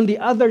powers on the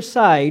other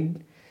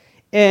side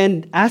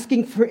and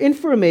asking for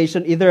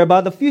information either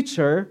about the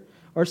future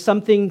or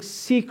something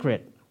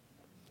secret.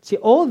 See,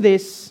 all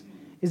this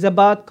is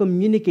about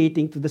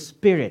communicating to the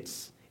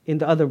spirits in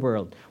the other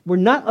world. We're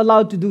not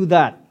allowed to do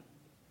that.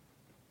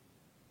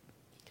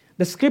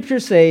 The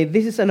scriptures say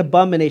this is an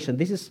abomination.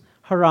 This is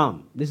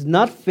haram. This is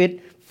not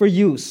fit for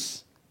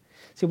use.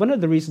 See, one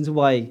of the reasons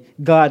why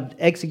God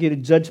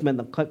executed judgment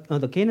on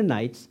the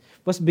Canaanites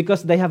was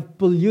because they have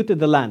polluted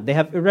the land. They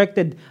have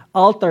erected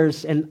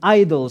altars and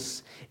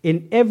idols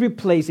in every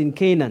place in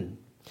Canaan.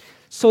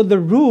 So the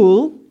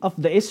rule of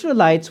the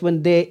Israelites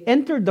when they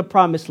entered the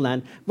promised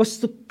land was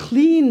to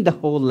clean the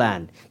whole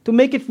land, to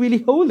make it really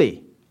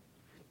holy,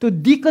 to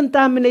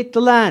decontaminate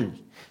the land,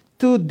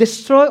 to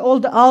destroy all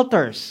the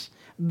altars.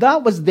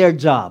 That was their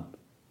job.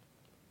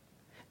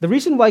 The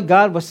reason why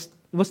God was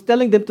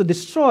telling them to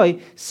destroy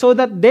so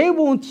that they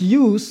won't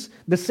use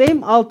the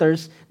same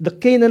altars the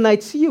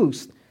Canaanites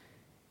used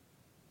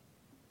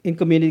in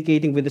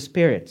communicating with the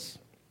spirits.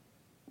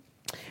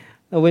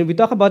 Now, when we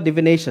talk about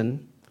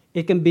divination,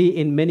 it can be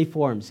in many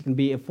forms. It can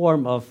be a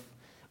form of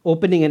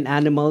opening an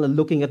animal and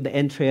looking at the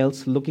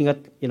entrails, looking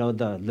at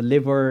the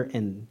liver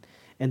and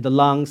the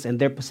lungs and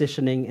their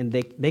positioning, and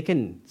they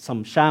can,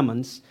 some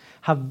shamans,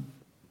 have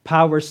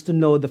powers to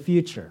know the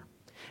future.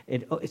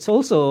 It's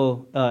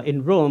also,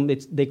 in Rome,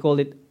 they call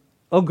it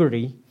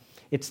augury.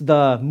 It's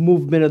the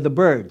movement of the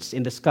birds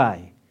in the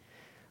sky.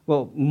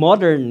 Well,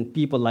 modern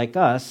people like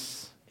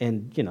us,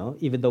 and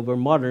even though we're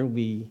modern,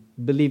 we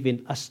believe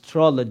in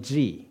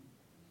astrology.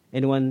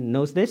 Anyone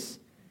knows this?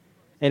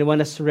 Anyone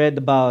has read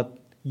about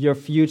your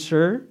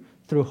future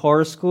through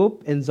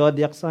horoscope and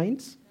zodiac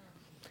signs?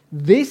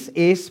 This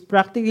is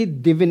practically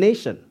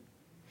divination.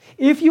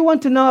 If you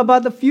want to know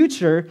about the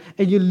future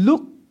and you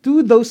look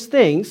to those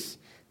things,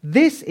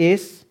 this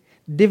is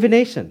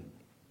divination.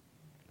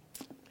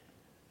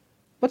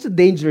 What's the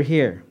danger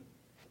here?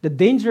 The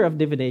danger of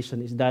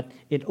divination is that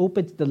it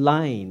opens the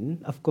line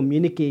of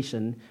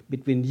communication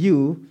between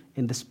you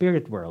and the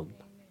spirit world.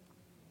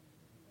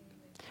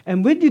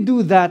 And when you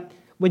do that,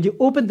 when you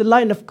open the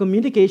line of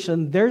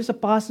communication, there's a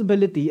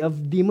possibility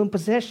of demon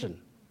possession,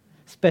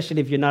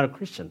 especially if you're not a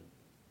Christian.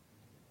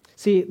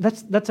 See,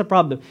 that's a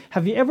problem.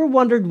 Have you ever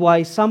wondered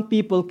why some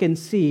people can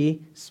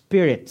see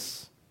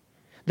spirits?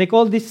 They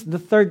call this the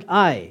third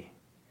eye.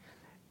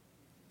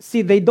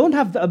 See, they don't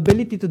have the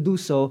ability to do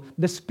so.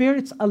 The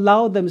spirits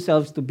allow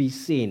themselves to be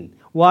seen.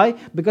 Why?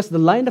 Because the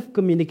line of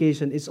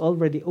communication is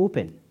already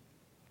open.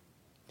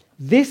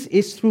 This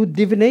is through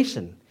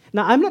divination.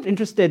 Now, I'm not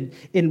interested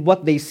in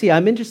what they see.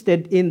 I'm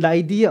interested in the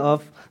idea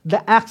of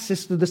the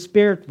access to the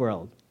spirit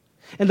world.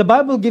 And the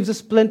Bible gives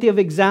us plenty of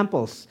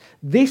examples.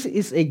 This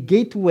is a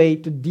gateway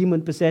to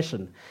demon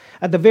possession.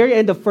 At the very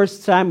end of 1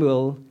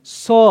 Samuel,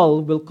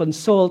 Saul will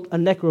consult a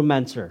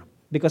necromancer.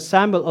 Because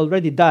Samuel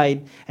already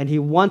died and he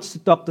wants to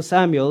talk to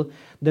Samuel,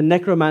 the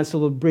necromancer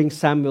will bring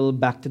Samuel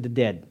back to the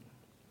dead.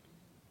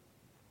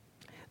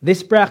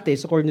 This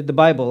practice, according to the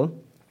Bible,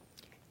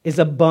 is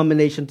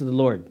abomination to the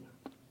Lord.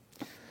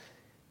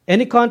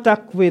 Any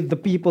contact with the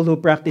people who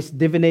practice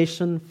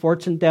divination,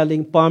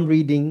 fortune-telling, palm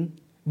reading,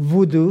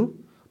 voodoo,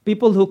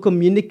 people who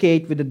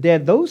communicate with the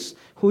dead, those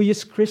who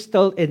use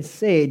crystal and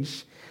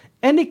sage,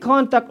 any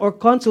contact or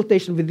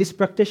consultation with these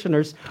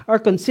practitioners are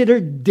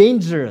considered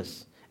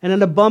dangerous and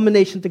an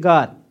abomination to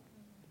God.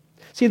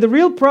 See, the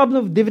real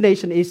problem of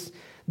divination is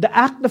the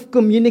act of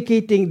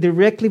communicating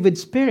directly with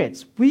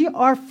spirits. We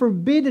are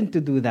forbidden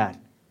to do that.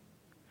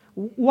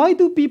 Why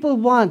do people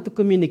want to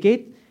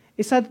communicate?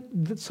 It's that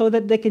so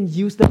that they can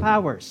use the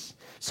powers,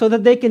 so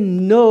that they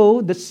can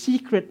know the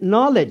secret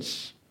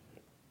knowledge.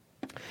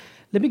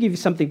 Let me give you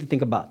something to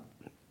think about.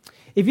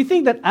 If you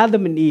think that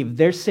Adam and Eve,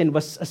 their sin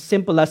was as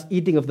simple as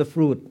eating of the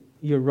fruit,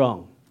 you're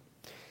wrong.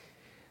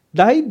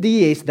 The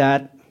idea is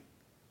that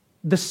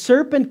the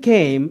serpent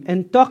came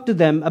and talked to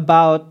them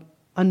about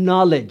a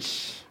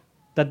knowledge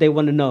that they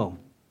want to know.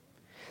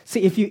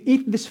 See, if you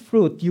eat this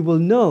fruit, you will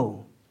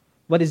know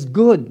what is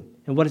good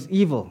and what is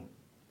evil.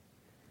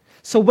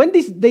 So when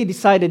they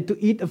decided to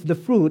eat of the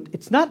fruit,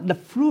 it's not the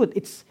fruit,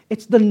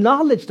 it's the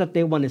knowledge that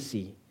they want to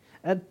see,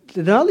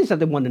 the knowledge that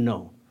they want to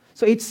know.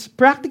 So it's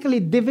practically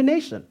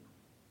divination.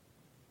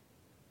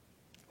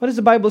 What does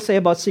the Bible say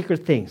about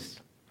secret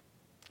things?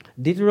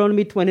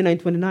 Deuteronomy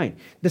 29:29.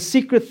 The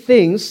secret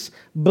things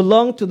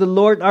belong to the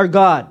Lord our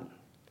God,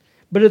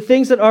 but the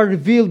things that are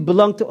revealed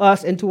belong to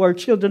us and to our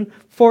children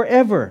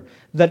forever,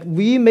 that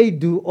we may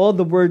do all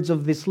the words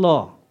of this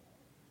law.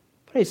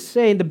 What I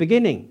say in the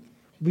beginning,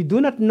 we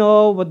do not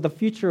know what the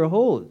future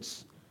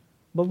holds,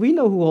 but we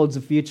know who holds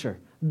the future.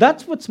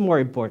 That's what's more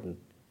important.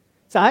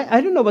 So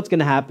I don't know what's going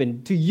to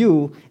happen to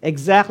you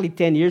exactly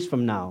 10 years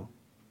from now.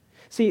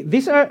 See,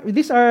 these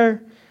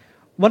are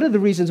one of the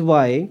reasons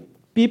why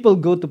people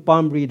go to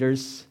palm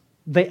readers.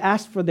 They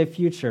ask for their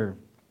future.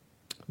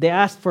 They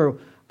ask for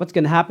what's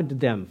going to happen to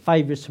them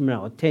 5 years from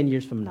now or 10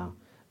 years from now.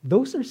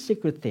 Those are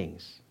secret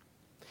things.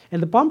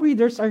 And the palm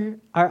readers are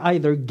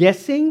either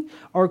guessing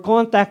or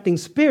contacting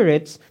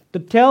spirits to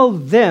tell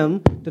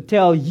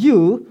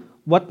you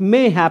what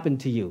may happen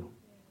to you.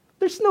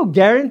 There's no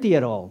guarantee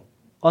at all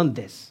on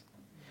this.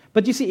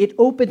 But you see, it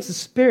opens the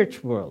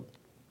spiritual world.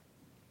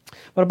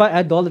 What about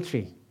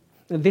idolatry?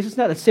 This is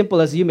not as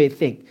simple as you may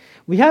think.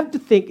 We have to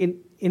think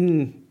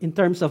in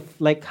terms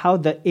of like how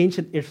the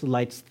ancient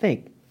Israelites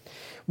think.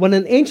 When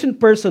an ancient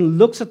person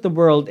looks at the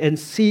world and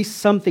sees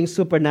something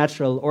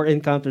supernatural or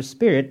encounters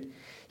spirit,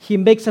 he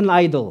makes an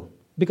idol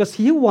because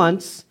he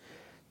wants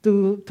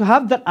to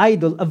have that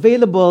idol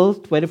available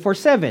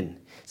 24/7.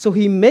 So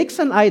he makes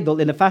an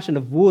idol in a fashion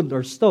of wood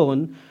or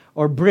stone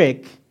or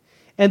brick,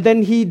 and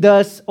then he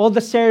does all the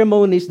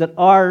ceremonies that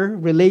are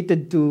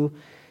related to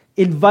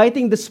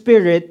inviting the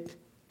spirit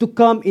to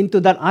come into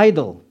that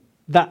idol.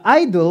 The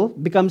idol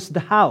becomes the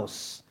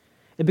house.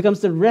 It becomes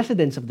the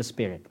residence of the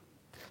spirit.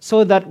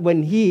 So that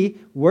when he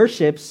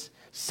worships,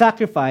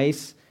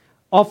 sacrifices,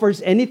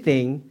 offers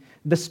anything,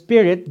 the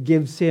spirit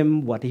gives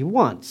him what he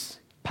wants,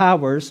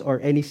 powers or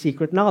any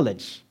secret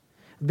knowledge.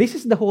 This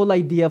is the whole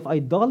idea of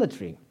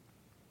idolatry.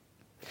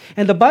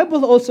 And the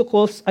Bible also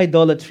calls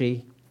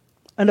idolatry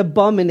an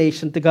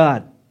abomination to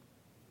God.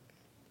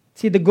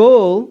 See, the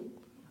goal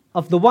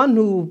of the one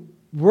who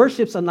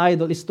worships an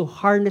idol is to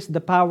harness the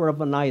power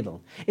of an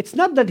idol. It's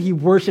not that he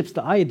worships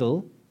the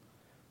idol.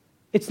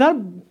 It's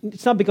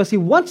not because he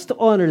wants to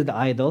honor the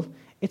idol.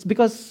 It's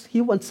because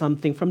he wants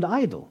something from the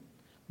idol,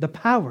 the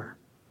power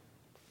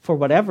for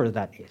whatever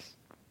that is.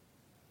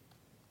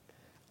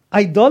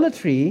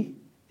 Idolatry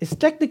is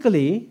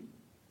technically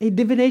a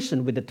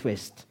divination with a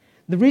twist.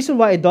 The reason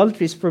why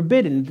idolatry is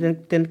forbidden in the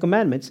Ten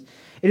Commandments,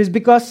 it is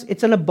because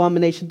it's an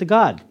abomination to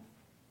God.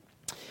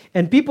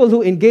 And people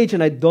who engage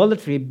in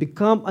idolatry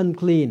become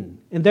unclean.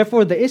 And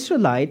therefore, the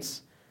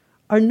Israelites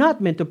are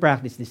not meant to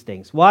practice these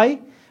things.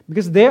 Why?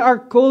 Because they are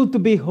called to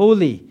be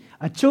holy,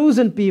 a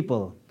chosen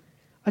people,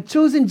 a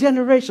chosen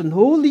generation,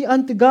 holy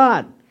unto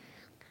God.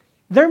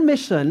 Their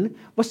mission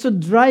was to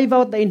drive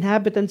out the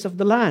inhabitants of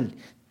the land,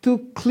 to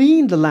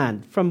clean the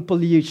land from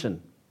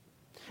pollution.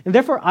 And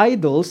therefore,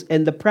 idols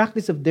and the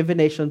practice of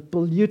divination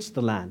pollutes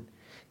the land.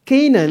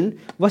 Canaan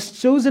was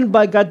chosen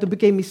by God to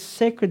become his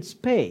sacred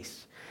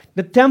space.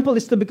 The temple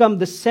is to become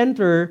the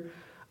center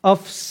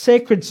of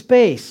sacred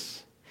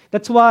space.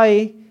 That's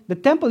why the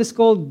temple is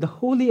called the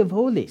Holy of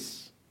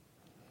Holies.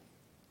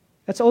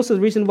 That's also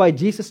the reason why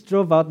Jesus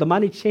drove out the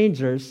money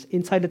changers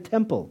inside the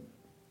temple.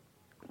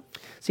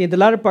 See, in the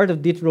latter part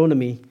of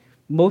Deuteronomy,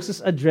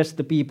 Moses addressed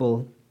the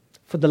people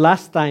for the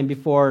last time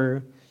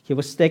before he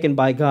was taken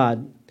by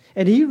God.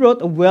 And he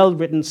wrote a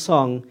well-written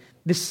song.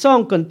 This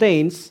song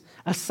contains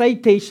a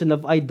citation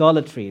of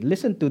idolatry.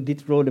 Listen to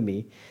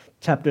Deuteronomy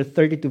chapter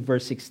 32,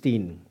 verse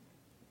 16.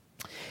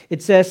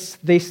 It says,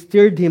 they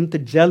stirred him to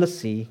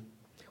jealousy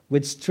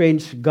with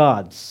strange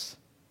gods.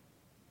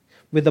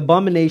 With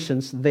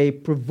abominations, they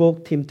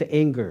provoked him to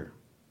anger.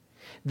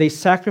 They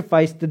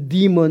sacrificed the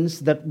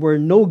demons that were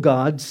no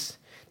gods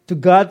to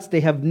gods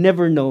they have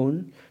never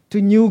known,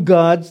 to new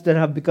gods that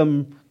have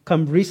come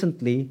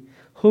recently,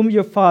 whom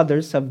your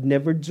fathers have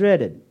never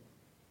dreaded.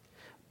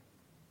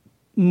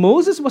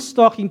 Moses was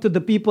talking to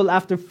the people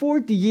after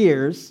 40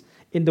 years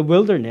in the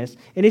wilderness,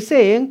 and he's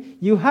saying,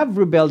 you have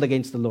rebelled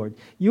against the Lord.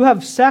 You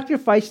have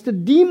sacrificed to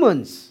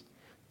demons,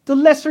 to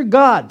lesser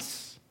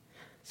gods.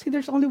 See,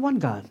 there's only one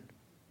God.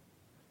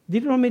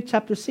 Deuteronomy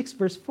chapter 6,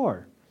 verse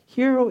 4.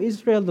 Hear, O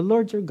Israel, the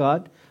Lord your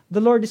God,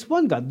 the Lord is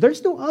one God.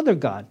 There's no other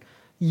God.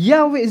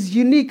 Yahweh is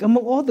unique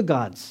among all the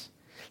gods.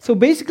 So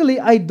basically,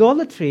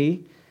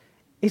 idolatry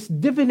is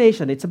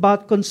divination. It's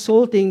about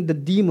consulting the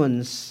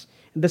demons,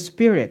 the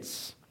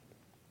spirits.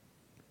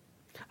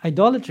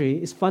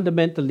 Idolatry is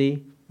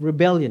fundamentally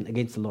rebellion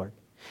against the Lord.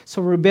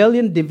 So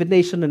rebellion,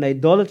 divination, and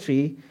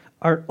idolatry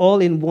are all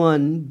in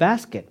one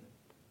basket.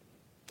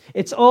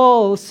 It's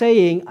all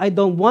saying, I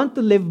don't want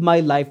to live my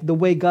life the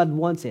way God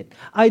wants it.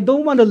 I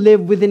don't want to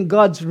live within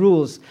God's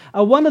rules.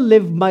 I want to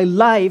live my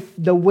life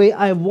the way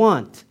I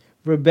want.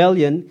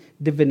 Rebellion,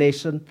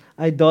 divination,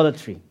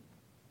 idolatry.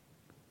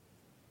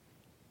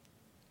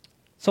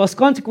 So as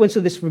consequence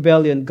of this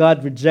rebellion,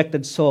 God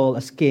rejected Saul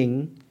as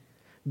king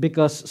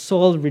because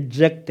Saul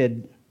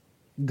rejected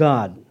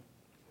God.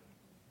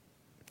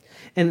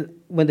 And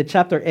when the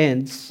chapter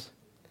ends,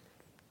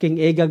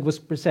 King Agag was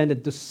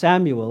presented to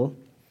Samuel,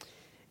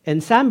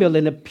 and Samuel,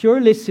 in a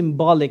purely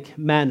symbolic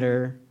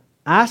manner,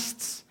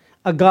 asks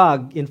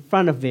Agag in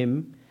front of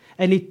him,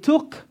 and he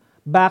took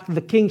back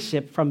the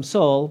kingship from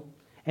Saul,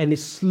 and he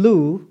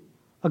slew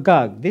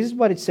Agag. This is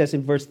what it says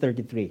in verse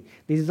 33.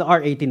 This is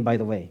R18, by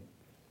the way.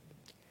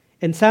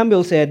 And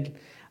Samuel said,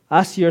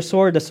 as your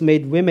sword has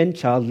made women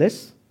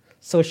childless,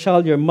 so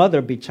shall your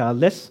mother be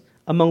childless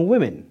among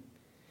women.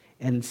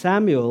 And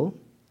Samuel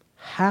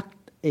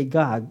hacked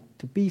Agag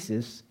to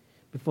pieces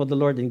before the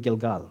Lord in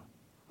Gilgal.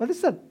 What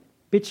does that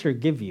picture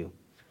give you?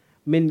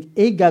 I mean,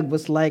 Agag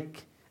was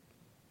like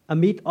a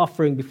meat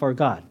offering before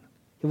God.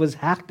 He was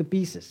hacked to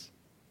pieces.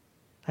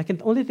 I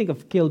can only think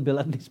of Kill Bill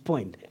at this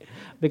point,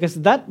 because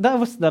that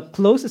was the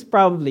closest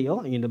probably,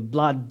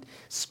 blood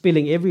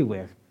spilling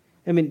everywhere.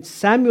 I mean,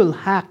 Samuel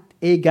hacked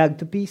Agag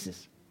to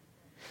pieces.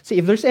 See,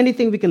 if there's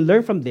anything we can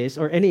learn from this,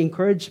 or any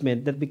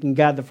encouragement that we can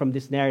gather from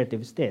this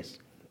narrative, is this: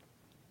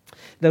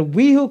 that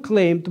we who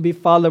claim to be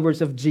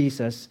followers of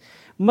Jesus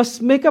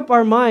must make up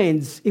our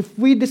minds if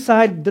we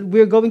decide that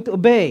we're going to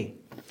obey.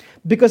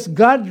 Because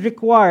God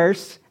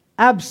requires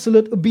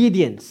absolute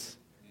obedience.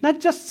 Not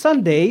just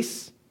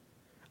Sundays,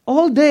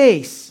 all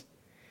days.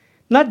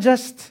 Not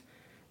just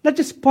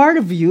part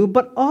of you,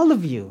 but all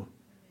of you.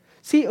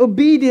 See,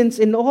 obedience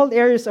in all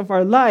areas of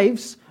our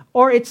lives,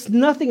 or it's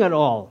nothing at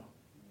all.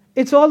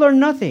 It's all or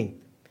nothing.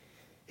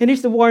 And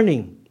here's the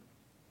warning.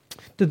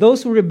 To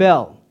those who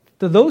rebel,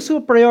 to those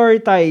who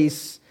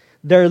prioritize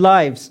their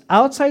lives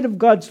outside of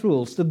God's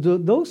rules, to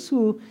those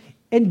who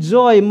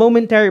enjoy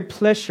momentary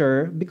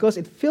pleasure because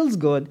it feels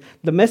good,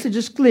 the message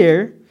is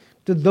clear.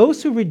 To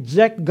those who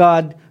reject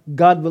God,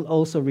 God will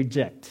also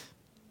reject.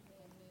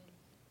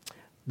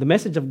 The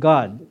message of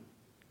God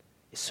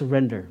is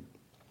surrender.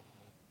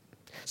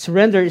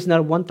 Surrender is not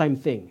a one-time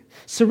thing.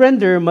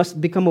 Surrender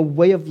must become a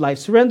way of life.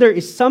 Surrender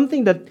is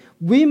something that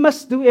we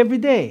must do every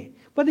day.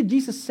 What did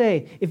Jesus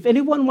say? If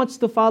anyone wants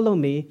to follow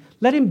me,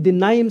 let him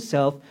deny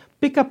himself,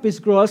 pick up his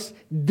cross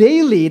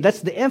daily, that's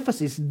the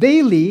emphasis,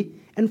 daily,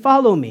 and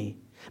follow me.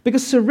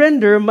 Because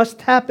surrender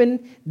must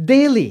happen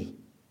daily.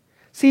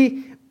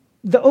 See,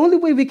 the only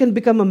way we can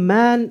become a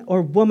man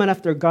or woman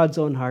after God's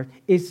own heart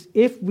is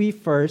if we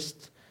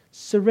first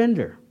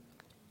surrender.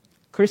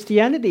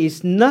 Christianity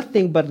is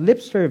nothing but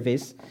lip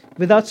service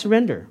without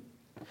surrender.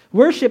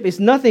 Worship is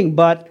nothing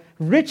but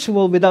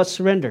ritual without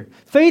surrender.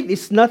 Faith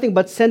is nothing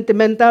but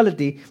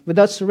sentimentality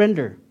without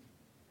surrender.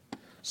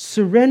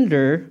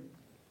 Surrender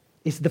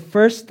is the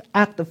first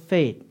act of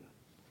faith.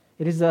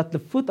 It is at the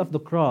foot of the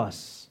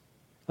cross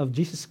of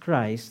Jesus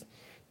Christ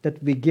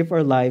that we give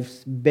our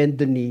lives, bend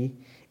the knee,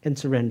 and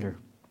surrender.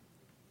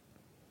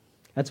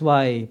 That's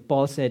why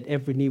Paul said,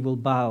 every knee will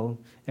bow,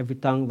 every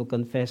tongue will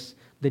confess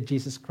that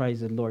Jesus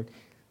Christ is the Lord.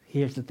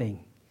 Here's the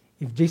thing.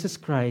 If Jesus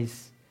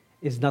Christ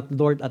is not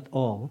Lord at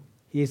all,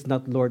 He is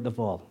not Lord of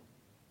all.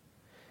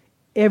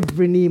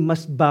 Every knee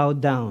must bow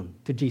down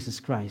to Jesus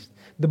Christ.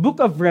 The book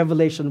of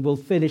Revelation will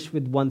finish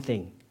with one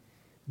thing.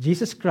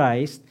 Jesus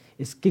Christ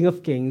is King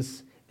of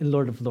Kings and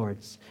Lord of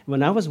Lords.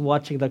 When I was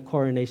watching the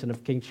coronation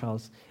of King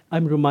Charles,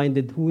 I'm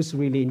reminded who's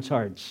really in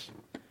charge.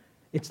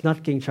 It's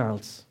not King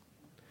Charles.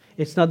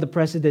 It's not the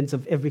presidents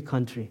of every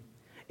country.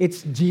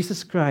 It's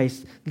Jesus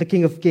Christ, the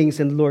King of Kings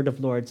and Lord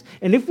of Lords.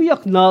 And if we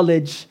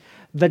acknowledge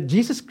that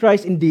Jesus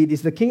Christ indeed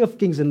is the King of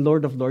Kings and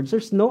Lord of Lords,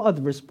 there's no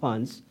other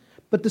response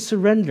but to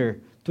surrender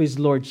to His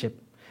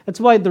Lordship. That's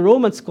why the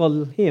Romans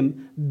call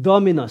Him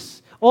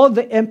Dominus, All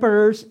the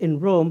emperors in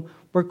Rome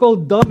were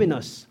called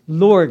Dominus,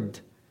 Lord.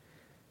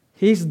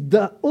 He's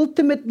the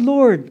ultimate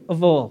Lord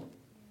of all.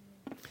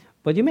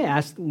 But you may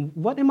ask,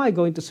 what am I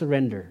going to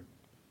surrender?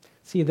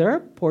 See, there are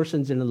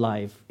portions in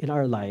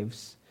our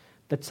lives,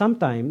 that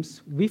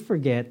sometimes we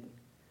forget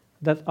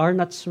that are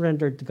not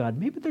surrendered to God.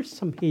 Maybe there's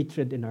some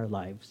hatred in our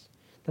lives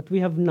that we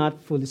have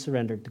not fully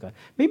surrendered to God.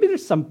 Maybe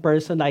there's some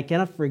person I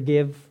cannot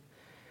forgive.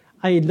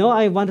 I know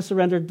I want to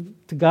surrender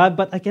to God,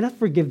 but I cannot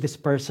forgive this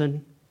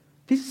person.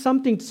 This is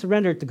something to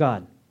surrender to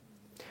God.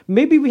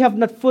 Maybe we have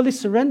not fully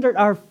surrendered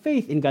our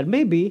faith in God.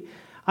 Maybe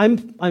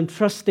I'm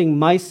trusting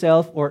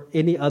myself or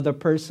any other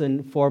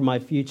person for my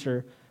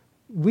future.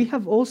 We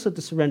have also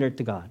to surrender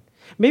to God.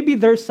 Maybe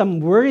there's some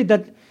worry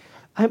that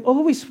I'm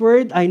always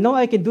worried. I know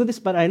I can do this,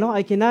 but I know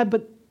I cannot.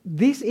 But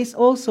this is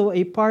also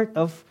a part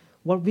of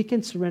what we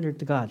can surrender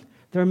to God.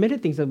 There are many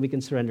things that we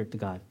can surrender to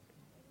God.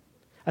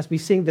 As we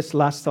sing this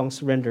last song,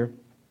 Surrender,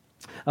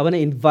 I want to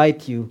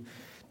invite you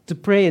to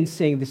pray and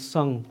sing this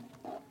song,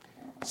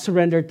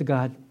 Surrender to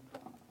God,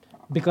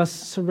 because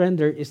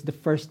surrender is the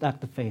first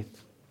act of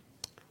faith.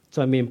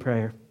 So I'm in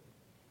prayer.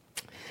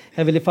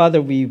 Heavenly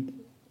Father, we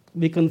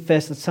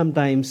confess that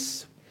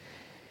sometimes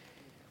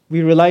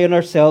we rely on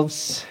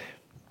ourselves.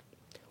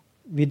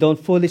 We don't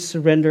fully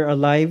surrender our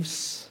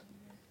lives.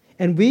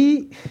 And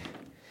we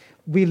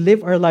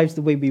live our lives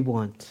the way we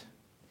want.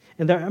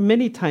 And there are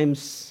many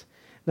times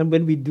that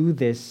when we do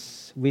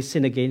this, we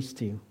sin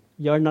against you.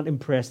 You are not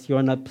impressed. You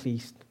are not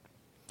pleased.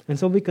 And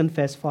so we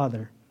confess,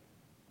 Father,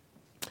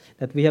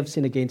 that we have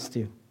sinned against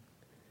you.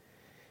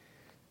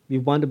 We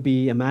want to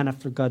be a man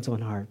after God's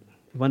own heart.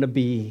 We want to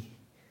be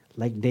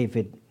like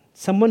David,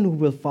 someone who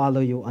will follow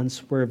you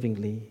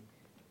unswervingly.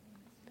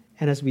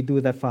 And as we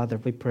do that, Father,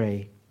 we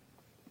pray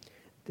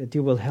that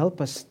you will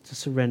help us to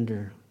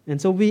surrender.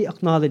 And so we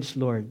acknowledge,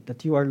 Lord,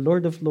 that you are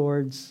Lord of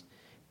lords,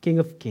 King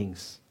of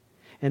kings.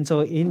 And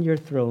so in your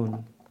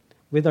throne,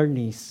 with our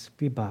knees,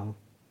 we bow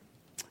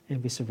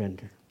and we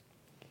surrender.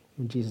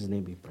 In Jesus'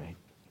 name we pray.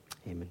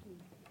 Amen.